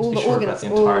everything, all the organs,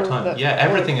 the entire time.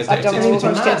 Everything is. It's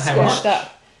mad how much.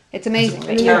 It's amazing.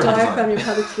 And your diaphragm, your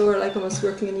pelvic floor, like almost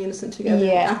working in unison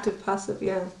together. Active, passive.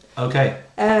 Yeah. Okay.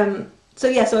 So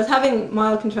I was having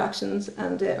mild contractions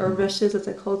and or rushes, as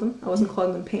I call them. I wasn't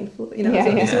calling them painful,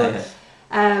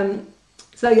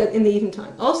 So in the evening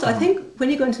time. Also, I think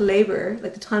when you go into labour,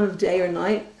 like the time of day or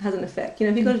night has an effect.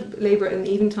 If you go to labour in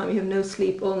the evening time, you have no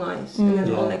sleep all night, and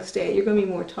then all next day you're going to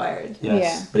be more tired.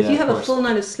 Yes. But if you have a full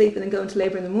night of sleep and then go into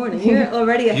labour in the morning, you're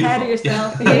already ahead of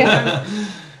yourself.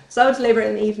 So I went to labour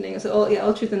in the evening. So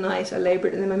all through the night I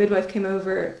laboured, and then my midwife came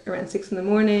over around 6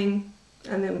 a.m,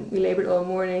 and then we laboured all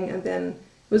morning, and then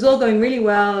it was all going really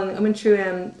well, and I went through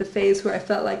the phase where I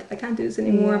felt like I can't do this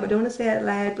anymore, but I don't want to say it out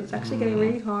loud, but it's actually getting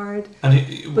really hard.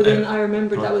 But then I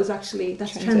remembered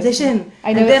that's transition.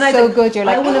 I know, and then good. You're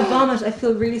like, I want to vomit. I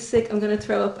feel really sick. I'm going to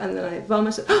throw up, and then I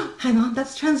vomited. Oh, hang on,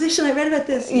 that's transition. I read about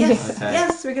this.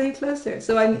 Yes, we're getting closer.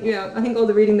 So I think all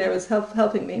the reading there was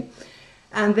helping me.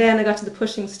 And then I got to the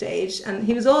pushing stage, and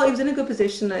he was in a good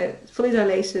position. I fully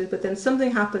dilated, but then something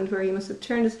happened where he must have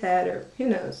turned his head, or who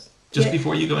knows. Just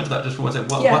before you go into that, just for one second,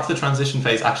 what's the transition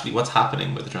phase actually? What's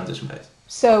happening with the transition phase?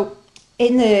 So,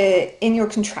 in your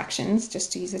contractions,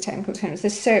 just to use the technical terms, the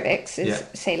cervix is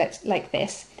like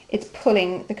this. It's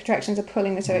pulling, the contractions are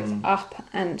pulling the cervix up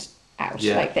and out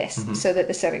like this, so that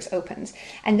the cervix opens.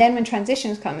 And then when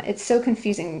transitions come, it's so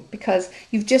confusing because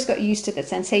you've just got used to the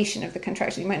sensation of the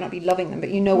contraction. You might not be loving them, but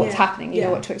you know what's happening, you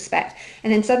know what to expect.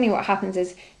 And then suddenly what happens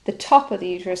is the top of the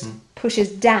uterus pushes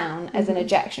down as an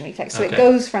ejection reflex. So it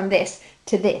goes from this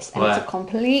to this, and it's a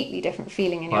completely different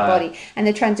feeling in your body. And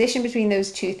the transition between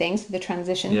those two things, the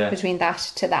transition between that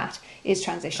to that is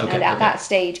transition. And at that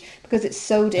stage, because it's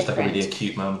so different. It's like a really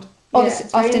acute moment.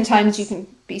 Oftentimes you can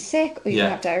be sick, or you can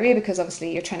have diarrhea, because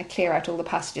obviously you're trying to clear out all the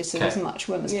passages so as much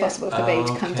room as possible for the baby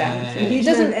to come down. It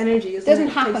doesn't energy. It doesn't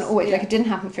happen always. Like, it didn't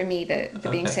happen for me, the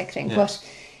being sick thing, but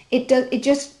it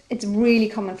does. It's really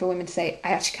common for women to say, I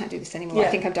actually can't do this anymore. I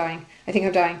think I'm dying. I'm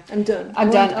done. I'm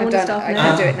done. I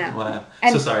can't do it now. Wow.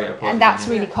 And, so sorry. And that's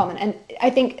really common. And I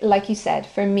think, like you said,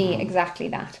 for me, exactly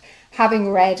that.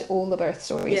 Having read all the birth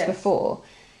stories before,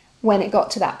 when it got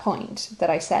to that point that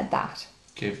I said that,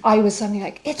 I was suddenly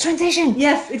like, it's transition.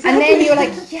 Yes, exactly. And then you're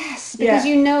like, yes, because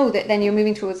you know that then you're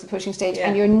moving towards the pushing stage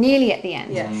and you're nearly at the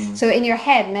end. Yes. So in your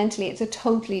head, mentally, it's a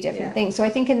totally different thing. So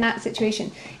I think in that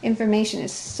situation, information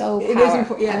is so powerful. It is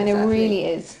important. Yeah, it really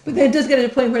is. But then it does get to a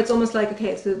point where it's almost like,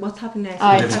 okay, so what's happening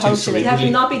next? Totally. You have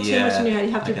to not be too much in your head.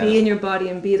 You have to be in your body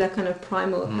and be that kind of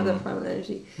primal, have that primal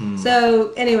energy.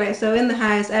 So anyway, so in the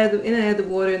house, in and out of the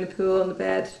water, in the pool, on the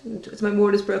bed. So my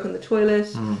mortar's broken in the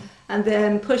toilet. And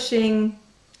then pushing.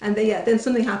 And then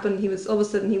something happened. He was, all of a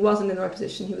sudden, he wasn't in the right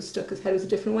position. He was stuck. His head was a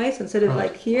different way. So instead of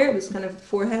like here, it was kind of the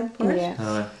forehead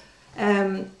part.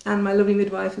 And my lovely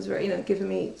midwife was very, giving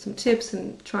me some tips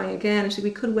and trying again. And she said, we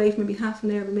could wait maybe half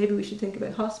an hour, but maybe we should think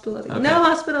about hospital. I was like, no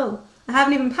hospital. I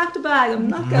haven't even packed a bag. I'm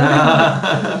not going.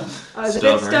 I was a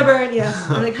bit stubborn. Yes.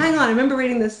 I'm like, hang on. I remember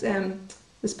reading this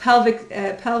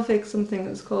pelvic something that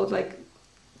was called like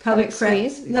pelvic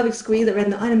squeeze I read in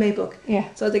the Ina May book.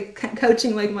 So I was like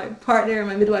coaching like my partner and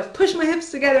my midwife, push my hips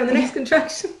together in the next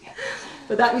contraction.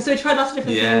 So I tried lots of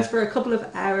different things for a couple of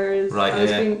hours. Right. I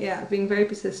was being very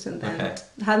persistent then. Okay.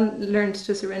 Hadn't learned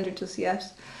to surrender just yet.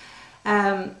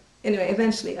 Anyway,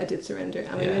 eventually I did surrender,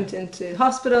 and we went into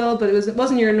hospital. But it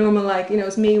wasn't your normal, like, it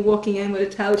was me walking in with a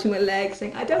towel to my leg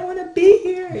saying, "I don't want to be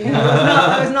here."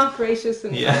 I was not gracious.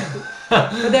 And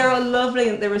but they were all lovely,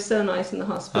 and they were so nice in the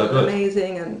hospital,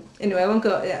 amazing. And anyway, I won't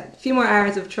go. A few more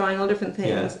hours of trying all different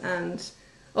things, and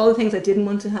all the things I didn't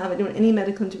want to have. I didn't want any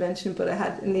medical intervention, but I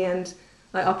had, in the end,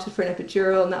 I opted for an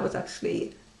epidural, and that was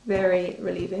actually very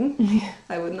relieving.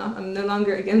 I'm no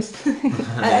longer against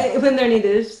when they're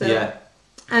needed. So.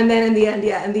 And then in the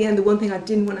end, the one thing I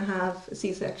didn't want to have a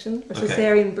C-section or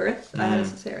cesarean birth. I had a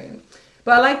cesarean.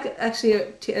 But I like, actually,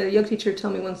 a yoga teacher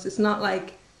told me once, it's not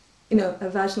like, a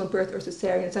vaginal birth or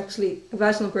cesarean. It's actually a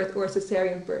vaginal birth or a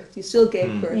cesarean birth. You still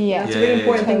gave birth. Yeah. That's a really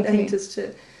important thing, I think, just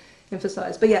to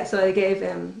emphasize. But so I gave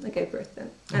birth then.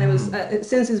 And it was,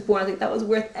 since he was born, I think that was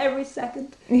worth every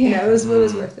second. It was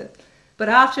worth it. But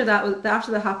after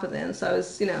that happened then, so I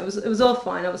was, it was all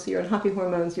fine. Obviously, you're on happy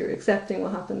hormones, you're accepting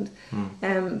what happened.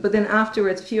 But then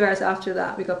afterwards, a few hours after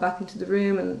that, we got back into the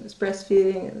room and it was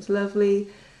breastfeeding. It was lovely.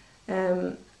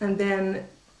 And then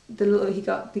he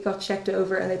got checked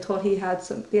over, and they thought he had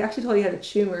they actually thought he had a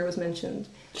tumor, was mentioned,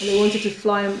 and they wanted to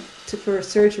fly him for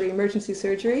surgery, emergency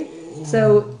surgery.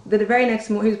 So the very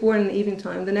next morning, he was born in the evening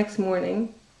time. The next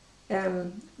morning,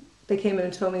 they came in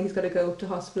and told me he's got to go to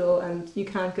hospital, and you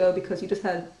can't go because you just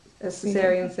had a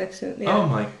cesarean section. Yeah. Oh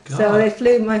my God. So they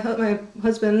flew my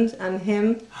husband and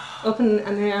him up in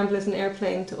an ambulance, an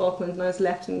airplane to Auckland, and I was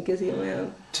left in Gizzy on my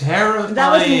own.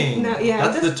 Terrifying.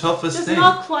 That's the toughest thing. Just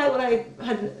not quite what I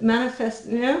had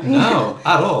manifested, No,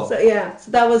 at all. So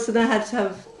then I had to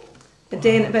have a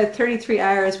day in about 33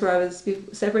 hours where I was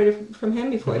separated from him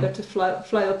before I got to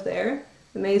fly up there.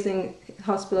 Amazing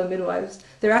hospital midwives.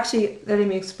 They're actually letting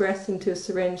me express into a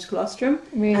syringe colostrum.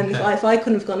 Really? And if I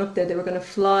couldn't have gone up there, they were going to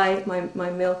fly my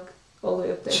milk all the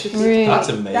way up there. Really? That's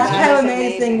amazing. That's how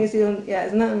amazing New Zealand. Yeah,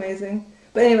 isn't that amazing?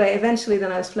 But anyway, eventually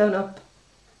then I was flown up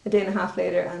a day and a half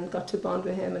later and got to bond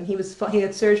with him, and he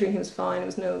had surgery and he was fine. It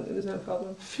was no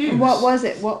problem. Phew. What was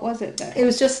it though? It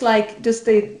was just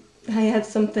he had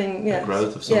something, a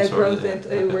growth of some sort.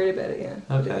 They were worried about it,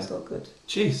 But it was all good.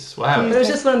 Jeez, wow. But it was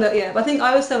just one of the, but I think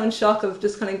I was so in shock of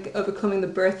just kind of overcoming the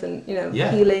birth and,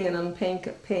 healing and on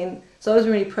pain. So I was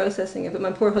really processing it, but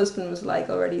my poor husband was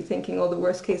already thinking all the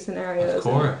worst case scenarios. Of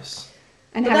course.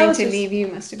 And having to leave you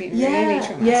must have been really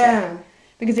traumatic. Yeah.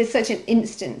 Because it's such an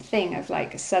instant thing of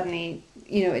suddenly,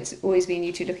 it's always been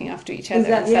you two looking after each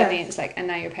other, and suddenly it's and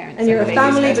now you're parents. And you're a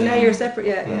family, but now you're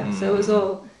separate, So it was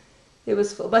all... It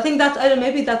was full, but I think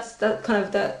maybe that's that kind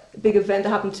of that big event that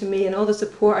happened to me, and all the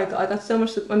support I got so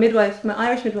much. My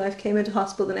Irish midwife came into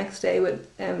hospital the next day with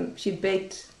she'd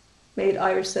made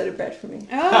Irish soda bread for me.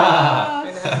 Oh,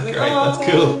 great,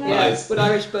 that's cool. Nice. With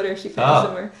Irish butter she found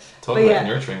somewhere. Talk about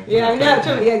nurturing.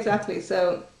 Exactly.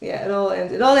 So it all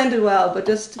ended well, but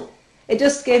it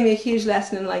just gave me a huge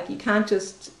lesson in you can't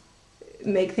just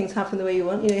make things happen the way you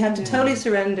want. You have to totally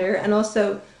surrender, and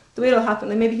also. The way it all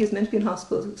happened, maybe he was meant to be in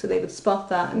hospital, so they would spot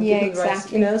that and give him the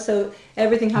rights, so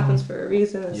everything happens for a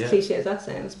reason, as cliche as that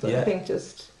sounds, but I think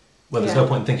there's no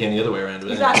point in thinking any other way around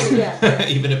it.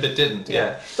 Exactly, even if it didn't,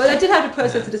 But I did have to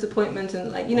process the disappointment,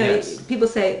 and people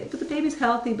say, but the baby's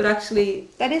healthy, but actually,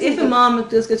 if a mom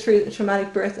does go through a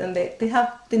traumatic birth and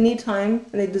they need time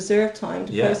and they deserve time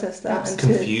to process that. It's a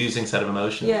confusing set of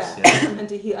emotions. And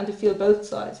to feel both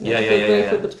sides. To feel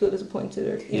grateful, but to feel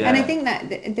disappointed. And I think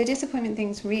that the disappointment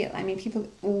thing's real. I mean, people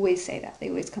always say that. They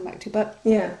always come back to, but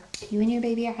you and your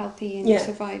baby are healthy and you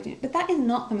survived. But that is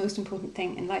not the most important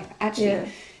thing in life. Actually,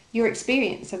 your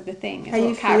experience of the thing is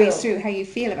what carries through. How you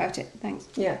feel about it. Thanks.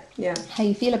 How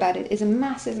you feel about it is a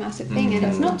massive, massive thing, and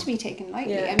it's not to be taken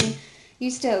lightly. I mean, you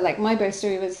still my birth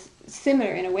story was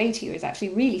similar in a way to yours. Actually,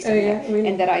 really similar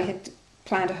in that I had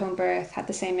planned a home birth, had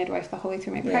the same midwife the whole way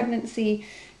through my pregnancy.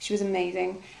 She was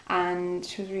amazing, and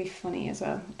she was really funny as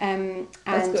well. And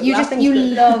you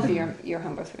love your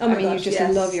home birth. I mean, you just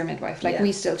love your midwife.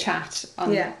 We still chat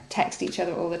on text each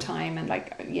other all the time, and I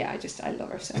love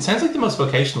her so much. It sounds like the most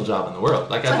vocational job in the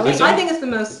world. I think it's the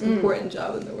most important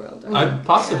job in the world.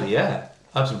 Possibly.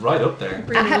 That's right up there.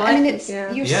 I mean,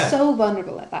 you're so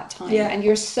vulnerable at that time, and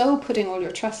you're so putting all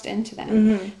your trust into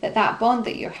them that bond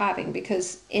that you're having,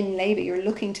 because in labour you're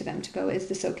looking to them to go, is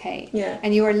this okay?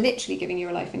 And you are literally giving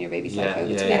your life and your baby's life over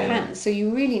to their hands. So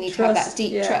you really need to have that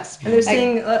deep trust. And they're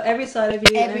seeing every side of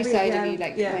you. Every side of you,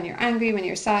 when you're angry, when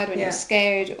you're sad, when you're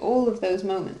scared, all of those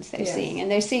moments they're seeing,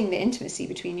 and they're seeing the intimacy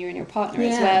between you and your partner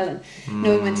as well, and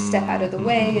knowing when to step out of the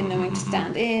way and knowing to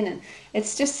stand in,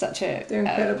 It's just such a they're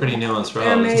incredible. Pretty nuanced role.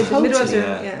 They're amazing. Totally. Midwives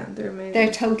are, they're amazing.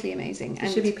 They're totally amazing.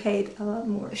 They should be paid a lot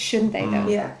more. Shouldn't they though?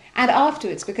 Yeah. And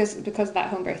afterwards, because of that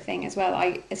home birth thing as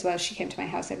well, she came to my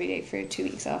house every day for 2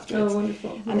 weeks afterwards. Oh,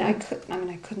 wonderful. And I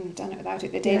couldn't have done it without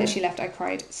it. The day that she left, I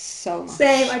cried so much.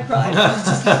 Same, I cried.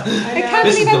 I can't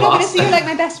believe I'm not going to see you like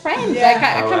my best friend. Yeah. Like,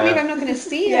 I can't believe I'm not going to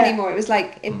see you anymore. It was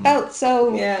like, it felt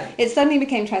so, it suddenly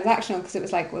became transactional because it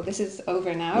was like, well, this is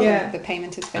over now. Yeah. And the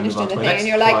payment is finished and the thing. And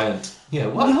you're like, client. Yeah,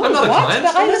 what? No, I'm not a client.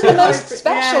 But I was the most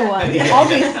special one,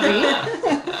 obviously.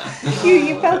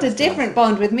 you felt a different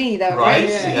bond with me though, right?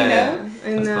 You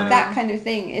know? That kind of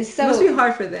thing is so... It must be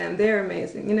hard for them. They're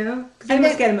amazing, you know? Because they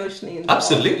must get emotionally involved.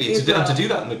 Absolutely. To do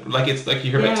that, like it's like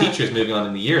you hear about teachers moving on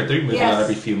in the year. They're moving on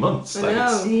every few months. I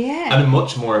know. And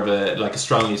much more of a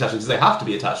strongly attached, because they have to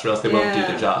be attached or else they won't do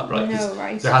their job, right? No,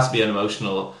 right. There has to be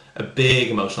a big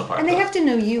emotional part. And they have to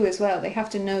know you as well. They have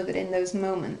to know that in those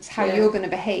moments how you're going to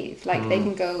behave. Like they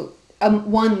can go,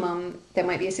 one mum, there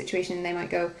might be a situation and they might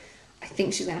go, I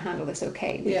think she's going to handle this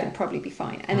okay. We can probably be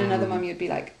fine. And another mum, you'd be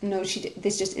like, no,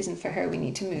 this just isn't for her. We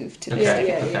need to move to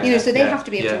this. You know, so they have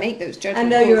to be able to make those judgments. And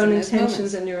know your own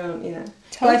intentions and your own,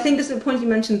 Well, I think this is the point you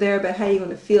mentioned there about how you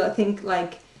want to feel. I think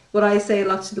like what I say a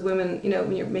lot to the women, you know,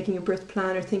 when you're making your birth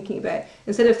plan or thinking about,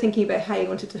 instead of thinking about how you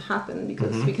want it to happen,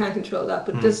 because we can't control that,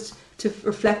 but just to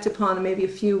reflect upon maybe a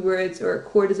few words or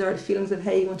core desired feelings of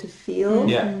how you want to feel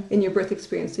in your birth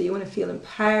experience. So you want to feel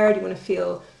empowered, you want to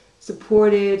feel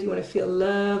supported, you want to feel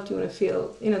loved, you want to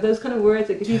feel, you know, those kind of words.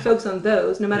 Like if you focus on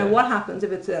those, no matter what happens,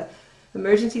 if it's a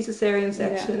emergency cesarean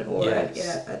section or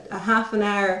a half an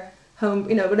hour home,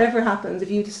 you know, whatever happens,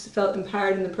 if you just felt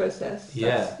empowered in the process,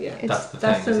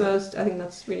 that's the most, I think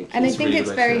that's really key. And I think it's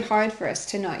very hard for us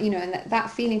to not, you know, and that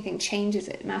feeling thing changes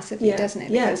it massively, doesn't it?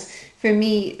 Because for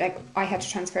me, like, I had to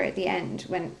transfer at the end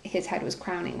when his head was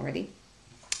crowning already.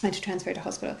 I had to transfer to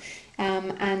hospital,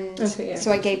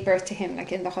 so I gave birth to him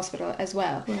like in the hospital as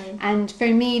well. And for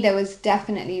me, there was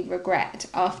definitely regret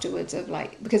afterwards of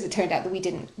like, because it turned out that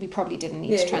we probably didn't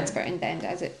need to transfer in the end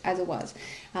as it was.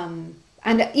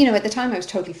 And you know, at the time I was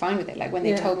totally fine with it. Like when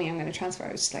they told me I'm going to transfer,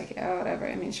 I was just like, oh, whatever.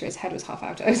 I mean, sure, his head was half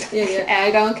out. I was like, I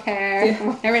don't care,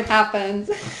 whatever it happens.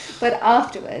 But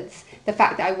afterwards, the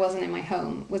fact that I wasn't in my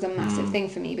home was a massive thing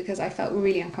for me, because I felt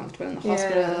really uncomfortable in the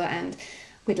hospital, and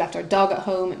we'd left our dog at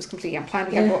home. It was completely unplanned.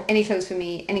 We hadn't bought any clothes for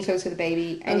me, any clothes for the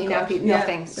baby, any nappy,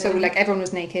 nothing. So like everyone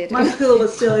was naked. My pool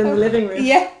was still in the living room.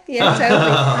 Yeah, totally.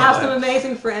 I have some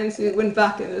amazing friends who went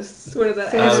back and just sorted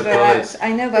that out.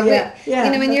 I know, but you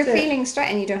know, when you're feeling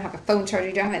stressed and you don't have a phone charger,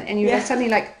 you don't have it, and you're suddenly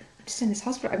like, I'm just in this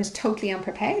hospital. I was totally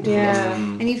unprepared for this.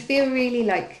 And you feel really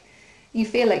like, you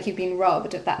feel like you've been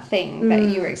robbed of that thing that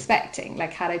you were expecting.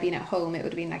 Like, had I been at home, it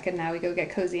would have been like, and now we go get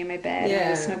cozy in my bed and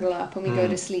we snuggle up and we go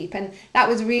to sleep. And that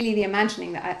was really the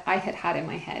imagining that I had in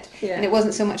my head. And it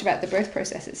wasn't so much about the birth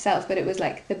process itself, but it was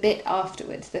like the bit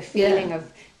afterwards, the feeling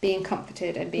of being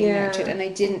comforted and being nurtured. And I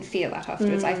didn't feel that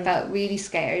afterwards. I felt really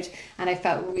scared and I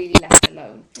felt really left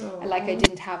alone. Like I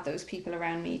didn't have those people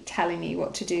around me telling me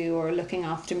what to do or looking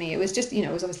after me. It was just, you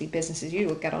know, it was obviously business as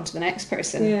usual, get on to the next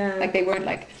person. Like they weren't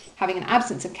like having an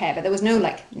absence of care, but there was no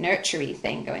like nurturing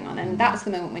thing going on. And that's the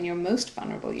moment when you're most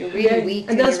vulnerable. You're really weak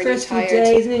and those you're really first tired. few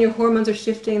days, and then your hormones are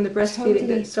shifting, the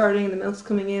breastfeeding starting, the milk's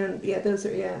coming in, and those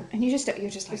are and you're just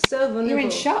like so vulnerable. You're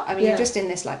in shock. I mean, you're just in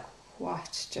this like,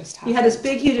 what just happened? You had this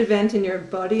big huge event in your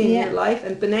body and your life,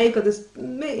 and B'nai got this,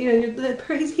 you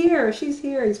know, he's here, or she's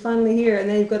here, he's finally here, and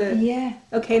then you've got to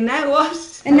okay, now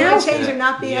what? And now change your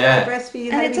nappy, how to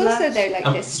breastfeed, and it's also they're like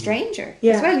this stranger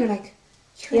as well. You're like,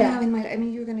 you're now in my life. I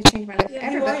mean, you're going to change my life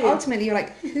forever. But ultimately, you're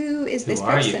like, who is this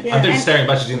person? And they're staring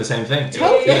back at you doing the same thing.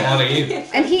 Totally. How are you?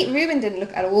 And Ruben didn't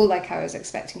look at all like how I was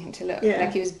expecting him to look.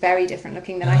 Like he was very different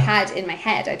looking than I had in my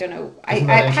head. I don't know. I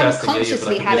hadn't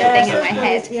consciously had a thing in my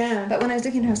head. But when I was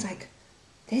looking, I was like,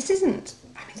 this isn't.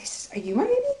 I mean, this are you my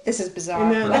baby? This is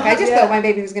bizarre. Like I just thought my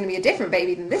baby was going to be a different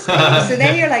baby than this baby. So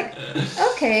then you're like,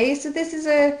 okay, so this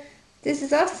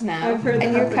is us now,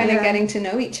 and you're kind of getting to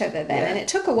know each other then. And it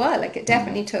took a while. Like it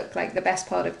definitely took like the best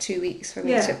part of 2 weeks for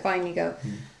me to finally go,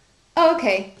 oh,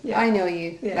 okay, I know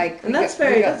you. Like, and that's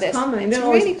that's common. You don't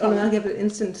always give an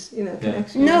instant, you know,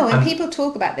 connection. No, and people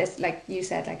talk about this, like you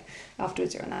said, like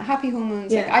afterwards you're on that happy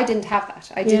hormones. Like I didn't have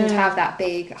that. I didn't have that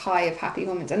big high of happy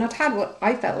hormones, and I'd had what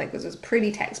I felt like was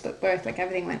pretty textbook birth. Like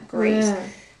everything went great,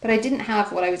 but I didn't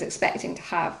have what I was expecting to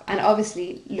have. And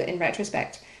obviously, in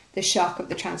retrospect, the shock of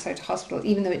the transfer to hospital,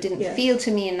 even though it didn't feel to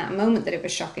me in that moment that it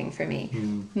was shocking for me,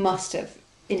 must have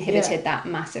inhibited that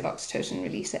massive oxytocin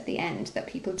release at the end that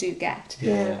people do get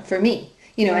for me.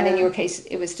 you know, and in your case,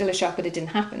 it was still a shock, but it didn't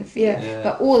happen for you.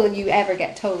 But all you ever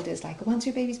get told is like, once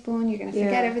your baby's born, you're going to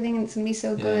forget everything and it's going to be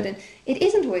so good. And it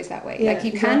isn't always that way. Like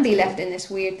you can be left in this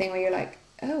weird thing where you're like,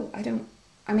 oh,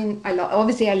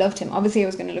 obviously I loved him. Obviously I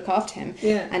was going to look after him.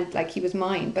 And like he was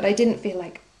mine, but I didn't feel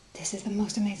like, this is the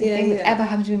most amazing thing that's ever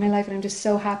happened to me in my life, and I'm just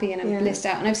so happy and I'm blissed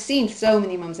out. And I've seen so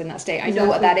many mums in that state. I know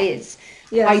what that is.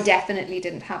 I definitely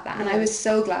didn't have that. And I was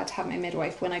so glad to have my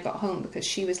midwife when I got home, because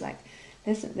she was like,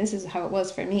 listen, this is how it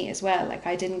was for me as well. Like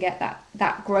I didn't get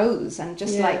that grows. And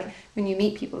just like when you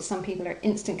meet people, some people are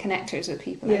instant connectors with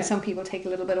people and some people take a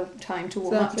little bit of time to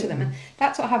warm up to them. And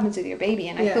that's what happens with your baby.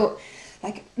 And I thought,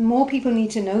 like, more people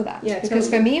need to know that, because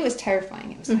for me it was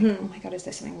terrifying. It was like, oh my god, is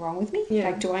there something wrong with me?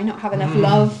 Like, do I not have enough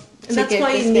love and that's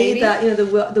why you need that, you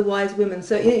know, the wise women.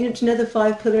 So you know the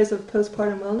 5 pillars of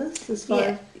postpartum wellness. There's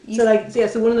 5.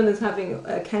 So one of them is having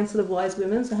a council of wise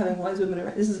women. So having wise women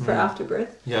around. This is for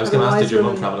afterbirth. Yeah, I was going to ask, did your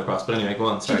mum travel across? But anyway, go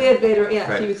on. Sorry. She did later.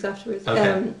 A few weeks afterwards.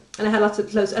 Okay. And I had lots of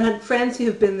close. And I had friends who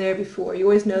have been there before. You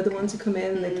always know the ones who come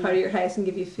in and they tidy your house and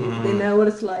give you food. They know what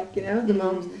it's like, you know, the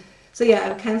mums. So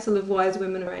a council of wise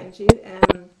women around you.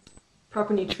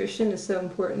 Proper nutrition is so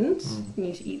important. You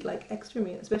need to eat like extra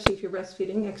meals, especially if you're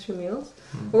breastfeeding, extra meals,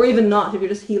 or even not if you're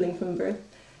just healing from birth.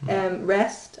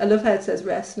 Rest. I love how it says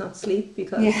rest, not sleep,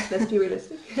 because let's be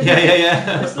realistic.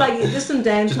 It's like just some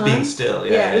downtime. Just being still.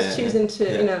 Just choosing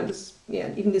to, you know,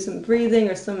 you can do some breathing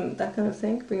or some that kind of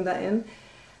thing. Bring that in.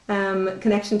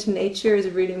 Connection to nature is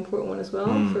a really important one as well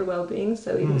for well-being.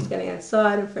 So even just getting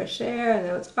outside and fresh air. I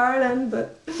know it's Ireland,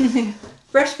 but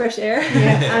fresh air.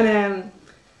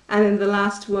 And then the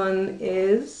last one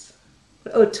is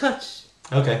touch.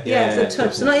 Okay.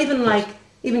 Touch. So not even like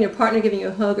even your partner giving you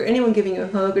a hug or anyone giving you a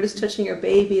hug or just touching your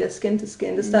baby, skin to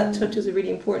skin. Just that touch is really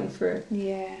important for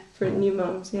new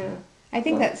mums. I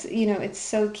think that's, you know, it's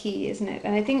so key, isn't it?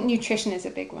 And I think nutrition is a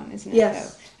big one, isn't it?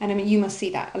 Yes. Though? And I mean, you must see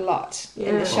that a lot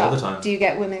in the shop. All the time. Do you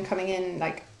get women coming in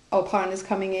like, partners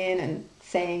coming in and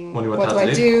saying, what do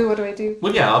I do? What do I do?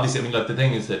 Well, yeah, obviously, I mean, like the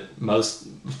thing is that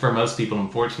for most people,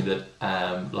 unfortunately,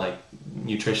 that like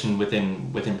nutrition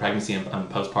within pregnancy and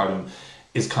postpartum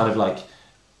is kind of like,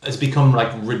 it's become like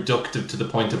reductive to the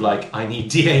point of like, I need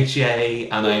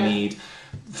DHA and I need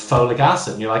folic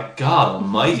acid, and you're like, God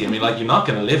almighty, I mean, like, you're not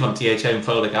going to live on DHA and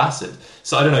folic acid.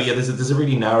 So I don't know, there's a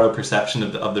really narrow perception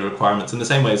of the requirements, in the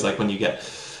same way as like when you get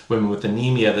women with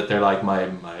anemia that they're like, my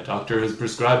doctor has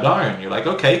prescribed iron. You're like,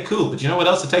 okay, cool, but you know what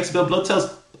else it takes to build blood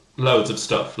cells? Loads of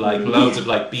stuff, like loads of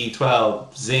like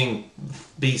B12, zinc,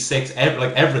 B6,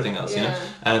 everything else, you know.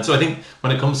 And so I think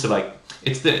when it comes to like,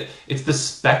 it's the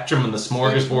spectrum and the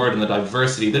smorgasbord and the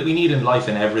diversity that we need in life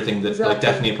and everything that like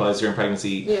definitely applies during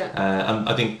pregnancy. And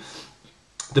I think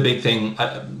the big thing,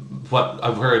 what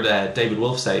I've heard David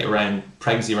Wolfe say around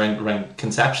pregnancy, around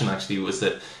conception actually, was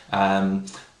that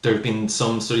there have been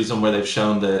some studies on where they've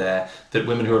shown that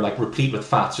women who are like replete with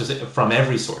fats, just from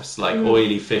every source, like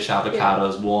oily fish,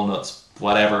 avocados, walnuts,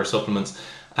 whatever supplements,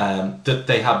 that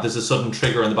there's a sudden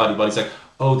trigger in the body. Body's like,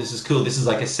 oh, this is cool. This is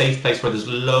like a safe place where there's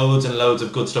loads and loads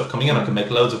of good stuff coming in. I can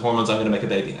make loads of hormones. I'm going to make a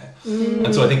baby now.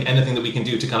 And so I think anything that we can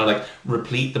do to kind of like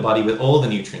replete the body with all the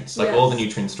nutrients, like all the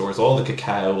nutrient stores, all the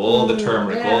cacao, all the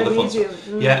turmeric, all the fun stuff.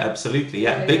 Yeah, absolutely.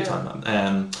 Yeah, big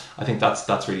time. I think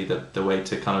that's really the way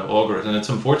to kind of augur it. And it's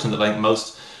unfortunate that like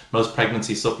most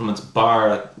pregnancy supplements,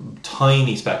 bar a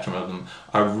tiny spectrum of them,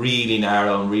 are really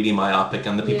narrow and really myopic,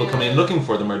 and the people coming in looking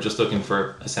for them are just looking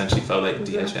for essentially folate and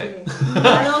DHA.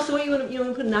 And also, you want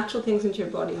to put natural things into your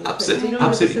body. Absolutely. You don't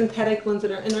want the synthetic ones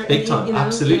that are in our big time. You know?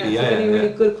 Absolutely, so getting really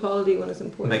good quality one is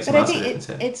important. But I think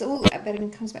it's all. But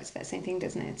it comes back to that same thing,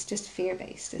 doesn't it? It's just fear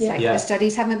based. It's like the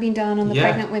studies haven't been done on the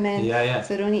pregnant women.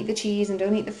 So don't eat the cheese and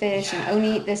don't eat the fish and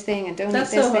only eat this thing and don't eat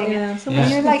this thing. So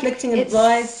much conflicting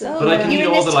advice. But I can eat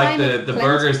all the like the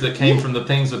burgers that came from the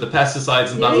things with the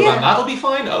pesticides and blah blah blah. That'll be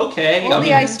fine. Okay. All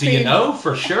the ice cream. Do you know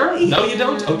for sure? No, you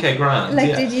don't. Okay, grand.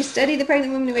 Like, did you study the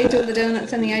pregnant woman who ate all the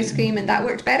donuts and the ice cream and that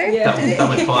worked better? That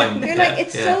went fine. You're like,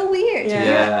 it's so weird.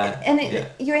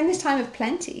 You're in this time of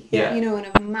plenty. You know, and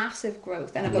of massive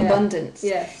growth and of abundance.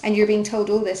 And you're being told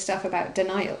all this stuff about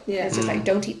denial. It's just like,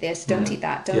 don't eat this, don't eat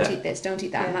that, don't eat this, don't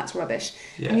eat that, and that's rubbish.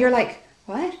 And you're like,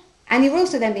 what? And you're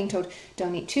also then being told,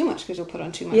 don't eat too much because you'll put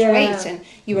on too much weight and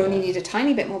you only need a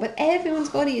tiny bit more. But everyone's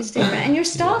body is different. And you're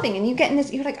starving and you get in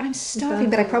this, you're like, I'm starving,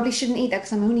 but I probably shouldn't eat that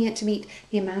because I'm only yet to eat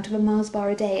the amount of a Mars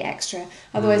bar a day extra.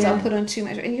 Otherwise I'll put on too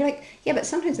much. And you're like, but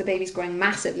sometimes the baby's growing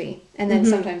massively and then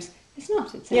sometimes it's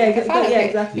not. It's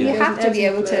exactly. You have to be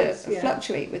able to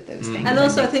fluctuate with those things. And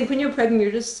also I think when you're pregnant,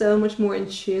 you're just so much more in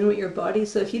tune with your body.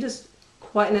 So if you just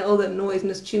quieten out all that noise and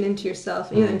just tune into yourself.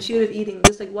 And, you know, intuitive eating,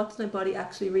 just like, what does my body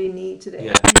actually really need today?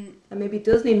 Yeah. And maybe it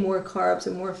does need more carbs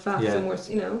and more fats and more,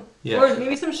 you know, or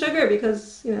maybe some sugar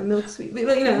because, you know, milk's sweet,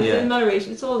 but, you know, in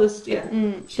moderation. It's all just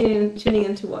tuning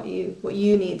into what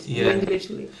you need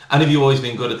individually. And have you always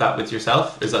been good at that with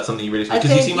yourself? Is that something you really?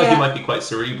 Because you seem like you might be quite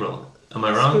cerebral. Am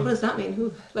I wrong? What does that mean?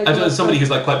 Who? Like, I don't know, somebody who's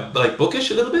like quite like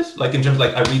bookish a little bit, like in terms of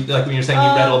like I read, like when you're saying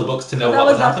you read all the books to know what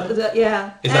would happen. Is that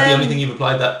the only thing you've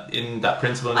applied that in that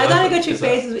principle? I gotta go through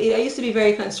phases. I used to be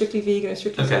very kind of strictly vegan or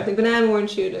strictly something, but now I'm more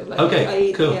intuitive. Like I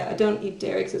eat, I don't eat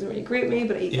dairy because it doesn't really grate me,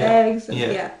 but I eat eggs.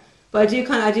 And, But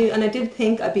I did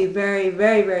think I'd be very,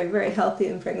 very, very, very healthy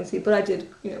in pregnancy. But I did,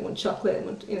 you know, want chocolate and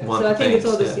want, you know. So I think it's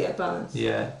all this balance.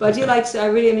 Yeah. But I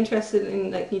really am interested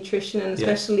in like nutrition and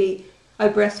especially. I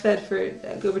breastfed for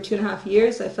over 2.5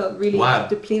 years. I felt really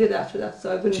depleted after that.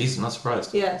 So I've been. Jeez, I'm not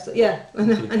surprised. Yeah, so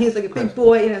and he's like a big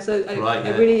boy, you know. So I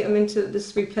really am into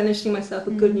just replenishing myself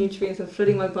with good nutrients and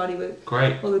flooding my body with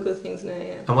all the good things now.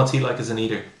 Yeah. And what's he like as an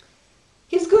eater?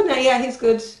 He's good now. Yeah, he's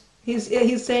good.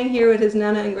 He's staying here with his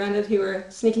nana and granddad who were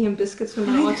sneaking him biscuits when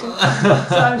I'm watching.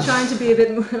 So I'm trying to be a bit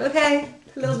more a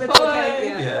little bit okay.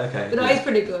 Yeah, okay. But he's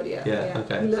pretty good. Yeah.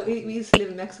 Okay. We used to live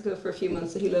in Mexico for a few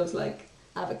months, so he loves like.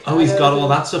 Avocado. Oh, he's got all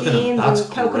that stuff in him. That's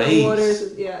great. Waters,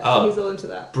 so he's all into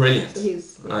that. Brilliant. So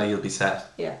he's you'll be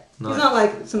set. Yeah. Nice. He's not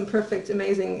like some perfect,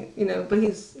 amazing, you know, but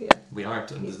he's We aren't.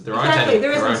 There aren't any.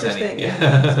 There isn't such thing.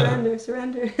 Yeah.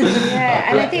 Surrender.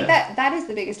 Yeah, and I think that is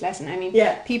the biggest lesson. I mean,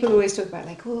 people always talk about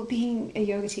like, well, being a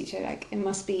yoga teacher, like it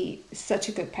must be such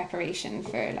a good preparation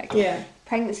for like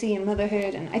pregnancy and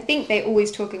motherhood, and I think they're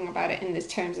always talking about it in this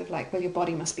terms of like, well, your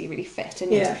body must be really fit,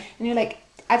 and you're like.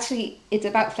 Actually, it's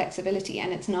about flexibility,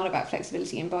 and it's not about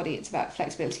flexibility in body, it's about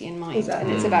flexibility in mind.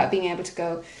 And it's about being able to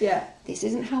go, this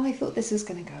isn't how I thought this was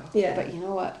going to go, but you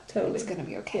know what, it's going to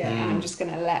be okay, and I'm just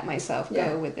going to let myself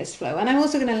go with this flow, and I'm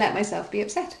also going to let myself be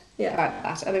upset about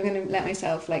that, and I'm going to let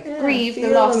myself like grieve the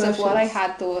loss of what I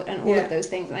had thought and all of those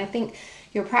things. And I think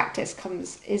your practice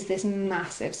is this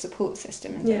massive support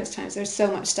system in those times. There's so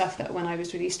much stuff that when I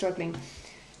was really struggling,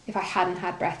 if I hadn't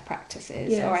had breath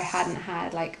practices or I hadn't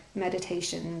had like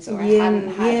meditations or I hadn't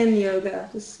had yin yoga,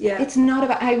 it's not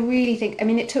about. I really think. I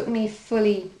mean, it took me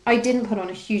I didn't put on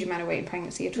a huge amount of weight in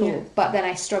pregnancy at all, but then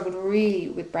I struggled really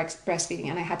with breastfeeding,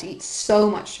 and I had to eat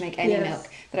so much to make any milk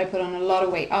that I put on a lot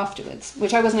of weight afterwards,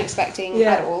 which I wasn't expecting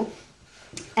at all.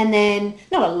 And then,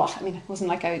 not a lot, I mean, it wasn't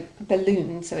like I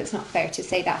ballooned, so it's not fair to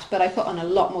say that, but I put on a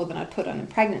lot more than I'd put on in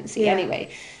pregnancy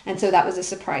anyway, and so that was a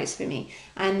surprise for me.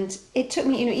 And it took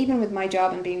me, you know, even with my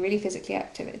job and being really physically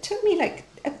active, it took me like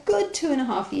a good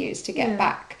 2.5 years to get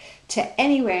back to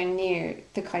anywhere near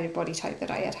the kind of body type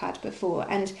that I had before.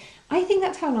 And I think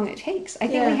that's how long it takes. I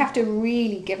think we have to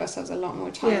really give ourselves a lot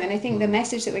more time, and I think the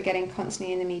message that we're getting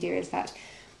constantly in the media is that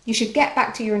you should get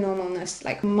back to your normalness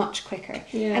like much quicker.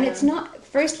 And it's not,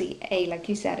 firstly, like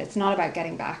you said, it's not about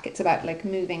getting back, it's about like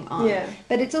moving on.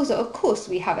 But it's also, of course,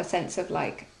 we have a sense of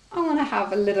like, I want to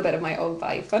have a little bit of my old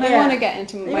life, and I want to get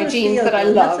into my jeans that I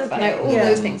love, and all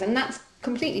those things, and that's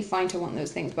completely fine to want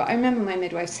those things. But I remember my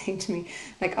midwife saying to me,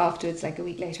 like afterwards, like a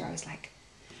week later, I was like,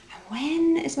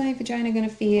 when is my vagina going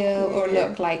to feel or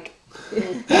look like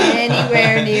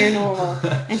anywhere near normal?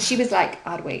 And she was like,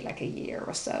 I'd wait like a year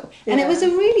or so. And it was a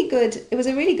really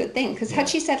good thing, because had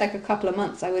she said like a couple of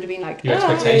months, I would have been like, your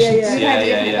expectations.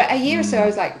 But a year or so I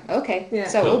was like, okay,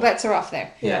 so all bets are off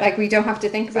there. Like we don't have to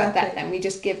think about that then, we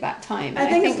just give that time. And I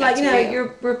think it's like, you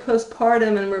know, we're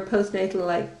postpartum and we're postnatal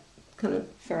like kind of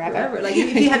forever. Like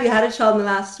have you had a child in the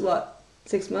last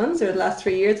 6 months or the last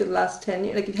 3 years or the last 10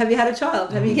 years? Like, have you had a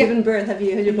child? Have you given birth? Has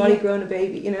your body grown a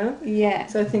baby, you know? Yeah.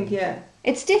 So I think,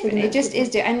 it's different. It just is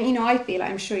different. And, you know, I feel,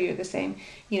 I'm sure you're the same,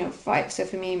 you know, 5. So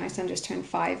for me, my son just turned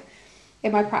 5.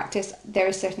 In my practice, there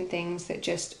are certain things that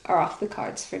just are off the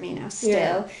cards for me now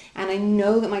still. And I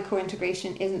know that my core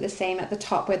integration isn't the same at the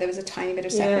top where there was a tiny bit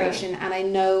of separation. And I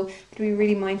know to be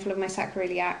really mindful of my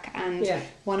sacroiliac, and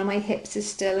one of my hips is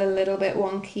still a little bit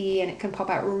wonky and it can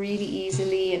pop out really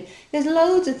easily. And there's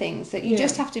loads of things that you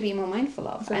just have to be more mindful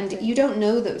of. Exactly. And you don't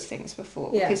know those things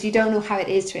before because you don't know how it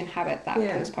is to inhabit that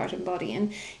postpartum body.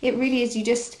 And it really is, you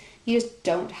just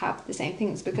don't have the same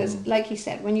things, because like you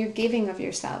said, when you're giving of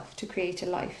yourself to create a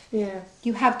life,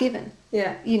 you have given,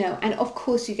 you know, and of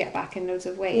course you get back in loads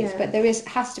of ways, but there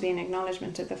has to be an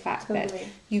acknowledgement of the fact that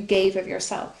you gave of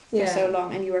yourself for so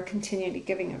long and you are continually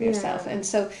giving of yourself, and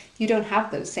so you don't have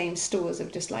those same stores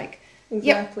of just like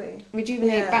Exactly.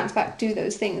 Rejuvenate, bounce back, do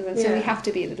those things, and so we have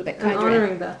to be a little bit kinder. And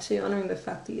honouring that too, honouring the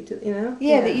fact that you did, you know?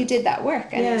 That you did that work.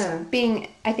 And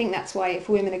I think that's why if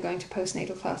women are going to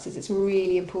postnatal classes, it's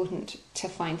really important to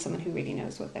find someone who really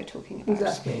knows what they're talking about.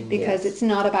 Exactly. Because it's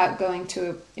not about going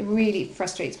to it really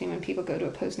frustrates me when people go to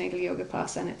a postnatal yoga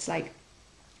class and it's like,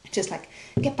 just like,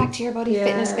 get back to your body,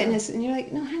 fitness, and you're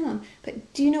like, no, hang on,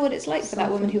 but do you know what it's like for that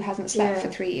woman who hasn't slept for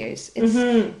 3 years?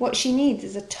 It's what she needs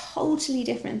is a totally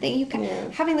different thing. You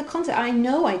can having the concept. I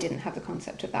know I didn't have the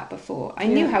concept of that before. I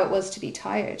knew how it was to be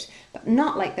tired, but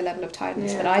not like the level of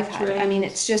tiredness that I've had. I mean,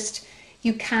 it's just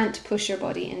you can't push your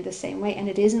body in the same way, and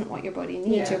it isn't what your body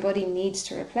needs. Your body needs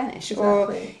to replenish.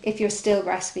 Or if you're still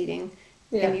breastfeeding,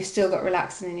 and you've still got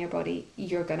relaxin in your body,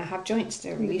 you're going to have joints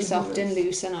that are really soft and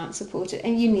loose and aren't supported,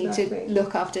 and you need to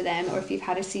look after them. Or if you've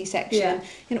had a C-section,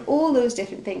 you know, all those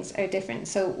different things are different.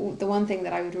 So the one thing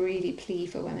that I would really plea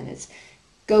for women is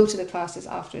go to the classes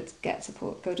afterwards, get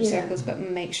support, go to circles, but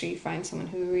make sure you find someone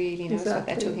who really knows what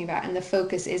they're talking about, and the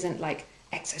focus isn't like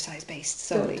exercise based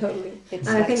solely. Totally. It's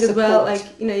and like I think support. as well, like,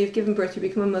 you know, you've given birth, you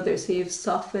become a mother, so you've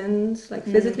softened, like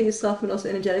physically you've softened, also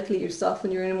energetically you've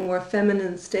softened, you're in a more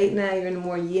feminine state now, you're in a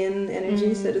more yin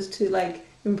energy, so just to like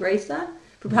embrace that.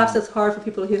 But perhaps that's hard for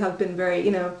people who have been very,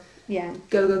 you know,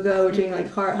 go, doing like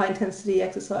high intensity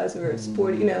exercise or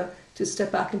sport, you know, to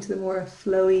step back into the more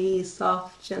flowy,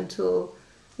 soft, gentle,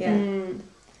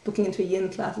 booking into a yin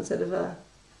class instead of a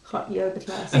hot yoga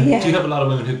class. And do you have a lot of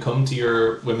women who come to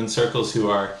your women's circles who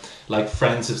are like,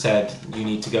 friends have said you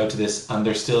need to go to this, and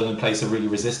they're still in a place of really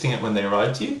resisting it when they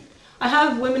arrive to you? I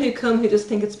have women who come who just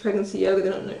think it's pregnancy yoga.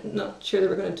 They're not sure that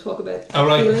we're going to talk about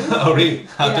feelings. Oh really?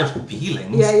 Have their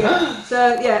feelings?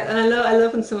 So and I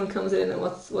love when someone comes in and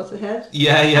what's ahead.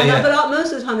 But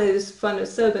most of the time they just find it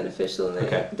so beneficial, and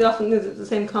they often the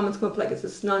same comments come up like it's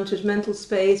this non-judgmental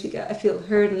space. I feel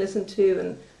heard and listened to,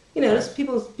 and you know, just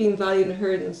people being valued and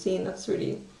heard and seen. That's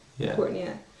really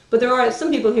important. But there are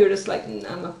some people who are just like,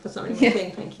 no, that's not really my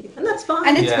thing, thank you. And that's fine.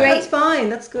 And it's great. That's fine,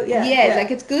 that's good,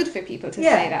 like it's good for people to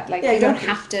say that. Like, you don't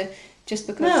have to, just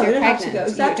because you're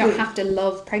pregnant, you don't have to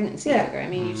love pregnancy yoga. I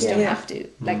mean, you just don't have to.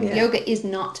 Like, yoga is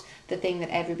not the thing that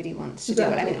everybody wants to do.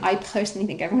 I mean, I personally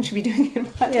think everyone should be doing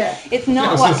it, but it's not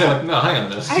I was going to say, like, no, hang on a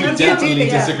minute. You definitely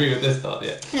disagree with this thought,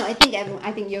 No, I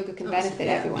think yoga can benefit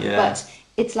everyone, but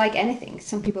it's like anything.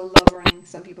 Some people love running,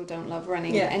 some people don't love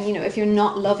running. And, you know, if you're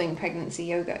not loving pregnancy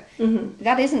yoga,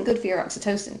 that isn't good for your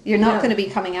oxytocin. You're not going to be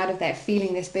coming out of there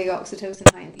feeling this big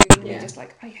oxytocin high. You're going to be just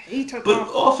like, I hate it. But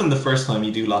often the first time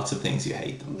you do lots of things, you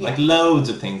hate them. Like loads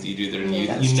of things you do that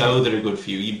are you know that are good for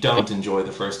you. You don't enjoy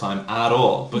the first time at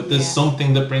all. But there's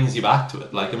something that brings you back to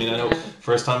it. Like, I mean, I know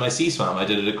first time I sea swam, I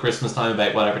did it at Christmas time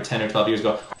about 10 or 12 years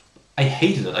ago. I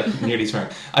hated it. I nearly swearing.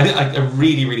 I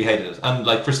really, really hated it. And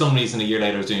like, for some reason, a year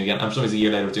later I was doing it again. For some reason, a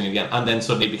year later I was doing it again. And then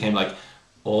suddenly it became like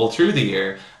all through the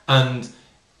year. And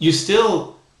you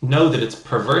still know that it's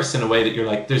perverse in a way that you're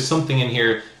like, there's something in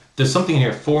here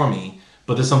for me,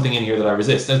 but there's something in here that I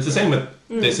resist. And it's the same with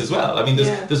this as well. I mean,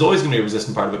 there's always going to be a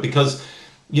resistant part of it, because,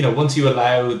 you know, once you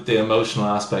allow the emotional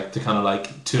aspect to kind of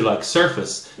like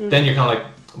surface, then you're kind of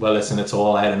like, well, listen, it's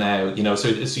all out and now, you know. So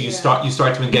you start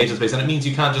to engage in space, and it means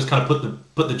you can't just kind of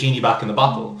put the genie back in the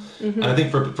bottle. And I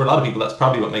think for a lot of people, that's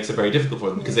probably what makes it very difficult for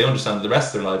them, because they understand that the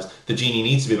rest of their lives, the genie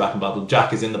needs to be back in the bottle.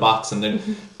 Jack is in the box, and then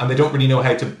and they don't really know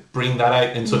how to bring that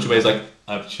out in such a way as like,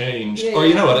 I've changed, or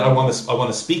you know what, I want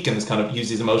to speak in this kind of, use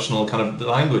these emotional kind of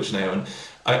language now. And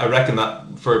I reckon that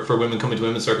for women coming to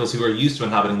women's circles who are used to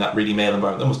inhabiting that really male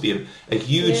environment, that must be a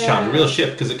huge challenge, a real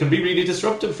shift, because it can be really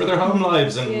disruptive for their home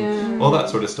lives and all that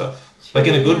sort of stuff. Like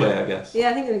in a good way, I guess. Yeah,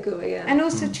 I think in a good way, yeah. And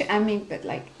also, I mean, but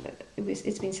like,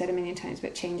 it's been said a million times,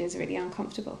 but change is really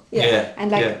uncomfortable.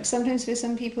 And like, sometimes for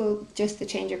some people, just the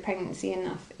change of pregnancy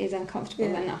enough is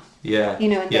uncomfortable enough. You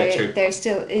know, and they're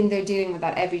still they're dealing with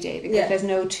that every day, because there's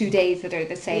no 2 days that are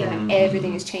the same, and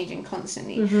everything is changing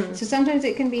constantly. So sometimes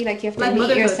it can be like, you have to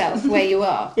meet yourself where you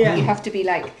are. You have to be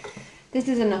like, this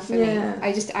is enough for me.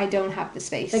 I don't have the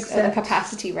space or the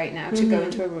capacity right now to go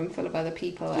into a room full of other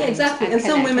people. And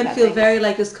some women feel very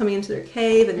like just coming into their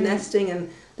cave and nesting,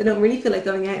 and they don't really feel like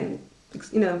going out and,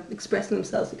 you know, expressing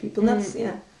themselves to people. And that's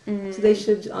so they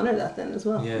should honour that then as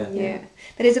well.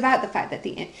 But it's about the fact that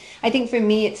I think for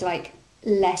me it's like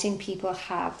letting people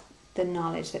have the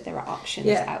knowledge that there are options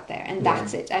out there, and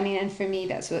that's it. I mean, and for me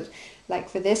that's what, like,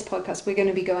 for this podcast we're going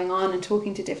to be going on and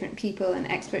talking to different people and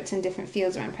experts in different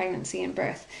fields around pregnancy and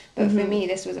birth, but for me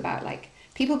this was about like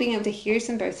people being able to hear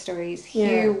some birth stories,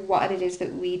 hear what it is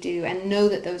that we do, and know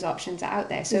that those options are out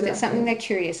there. So if it's something they're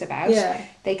curious about,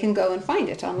 they can go and find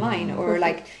it online. Or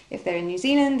like if they're in New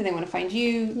Zealand and they want to find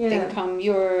you, they can come.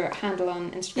 Your handle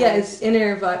on Instagram. Yeah, it's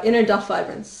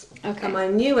inner.vibrance. Okay. And my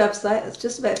new website, it's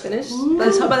just about finished. By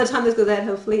the time this goes out,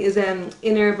 hopefully, is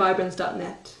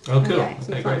innervibrance.net. Oh, cool. Yeah,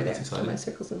 okay, great. That's exciting. My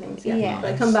circles and things. Yeah.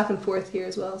 But I come back and forth here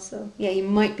as well, so. Yeah, you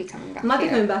might be coming back. I might be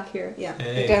coming back here. Yeah.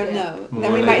 Hey. Don't know.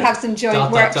 Then we might have some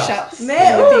joint workshops.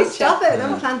 Stop it!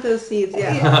 Don't plant those seeds.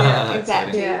 Yeah.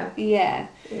 Exactly. Yeah.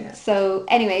 So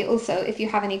anyway, also if you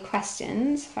have any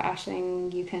questions for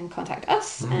Aisling, you can contact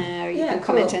us, or you can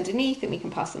comment underneath, and we can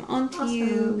pass them on to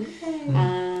you.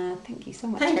 Thank you so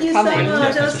much. Thank you so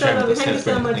much. That was so lovely. Thank you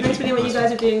so much. Thanks for doing what you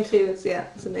guys are doing too. It's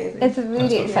amazing. It's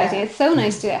really exciting. It's so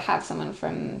nice to have someone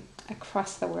from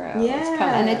across the world come.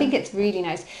 And I think it's really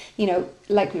nice, you know,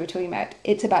 like we were talking about,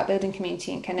 it's about building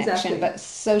community and connection, but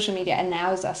social media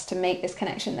allows us to make this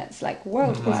connection that's like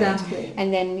worldwide.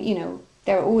 And then, you know,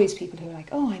 there are always people who are like,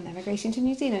 oh, I'm emigrating to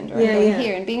New Zealand, or I'm going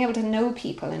here, and being able to know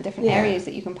people in different areas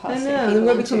that you can pass. I know, the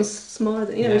world becomes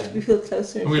smaller. You know, we feel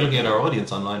closer. And we were looking at our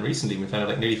audience online recently, and we found out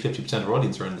like nearly 50% of our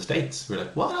audience were in the States. We were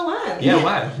like, what? Oh wow! Yeah,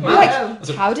 wow. Like,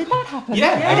 how did that happen?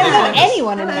 Yeah, I don't know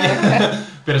anyone in America.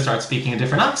 Better start speaking in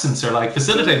different accents, or like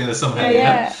facilitating this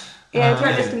somehow. They're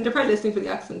probably listening for the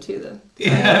accent too, though.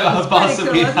 Yeah,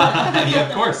 possibly. Cool, yeah,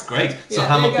 of course, great. So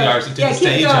ham up the Irish to the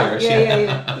stage Irish.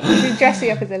 We dress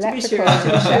you up as a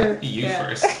leprechaun. You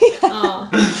first.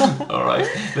 All right.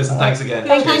 Listen, thanks again.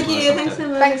 Thank you. Thanks so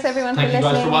much. Thanks everyone for listening.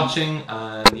 Thank you guys for watching,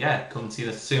 and come and see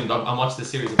us soon. I'm watching this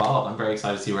series evolve. I'm very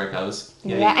excited to see where it goes.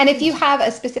 Yeah, and if you have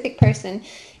a specific person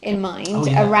in mind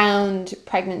around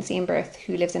pregnancy and birth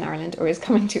who lives in Ireland or is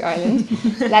coming to Ireland,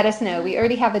 let us know. We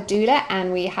already have a doula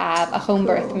and we have a home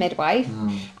birth midwife,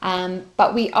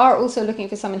 but we are also looking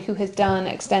for someone who has done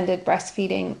extended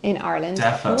breastfeeding in Ireland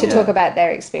to talk about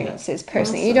their experiences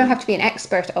personally. You don't have to be an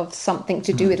expert of something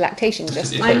to do with lactation,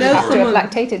 just I know have to have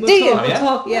lactated. Do you? We'll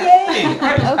talk.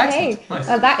 Okay.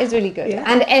 Well, that is really good.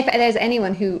 And if there's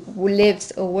anyone who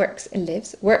lives or works in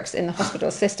the hospital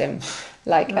system,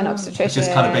 like an obstetrician,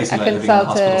 a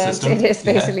consultant, it is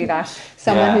basically that.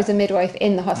 Someone who's a midwife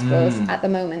in the hospitals at the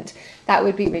moment. That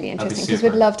would be really interesting, because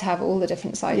we'd love to have all the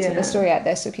different sides of the story out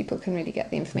there so people can really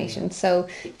get the information. So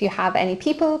if you have any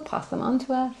people, pass them on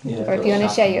to us. Or if you want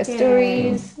to share your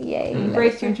stories,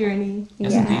 embrace your journey.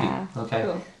 Okay.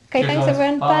 Cool. Okay, thanks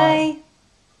everyone. Bye.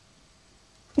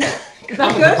 Is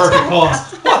that good? Perfect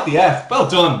pause. What the F? Well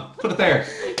done. Put it there.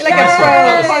 Like a pro.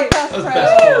 That was the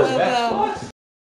best.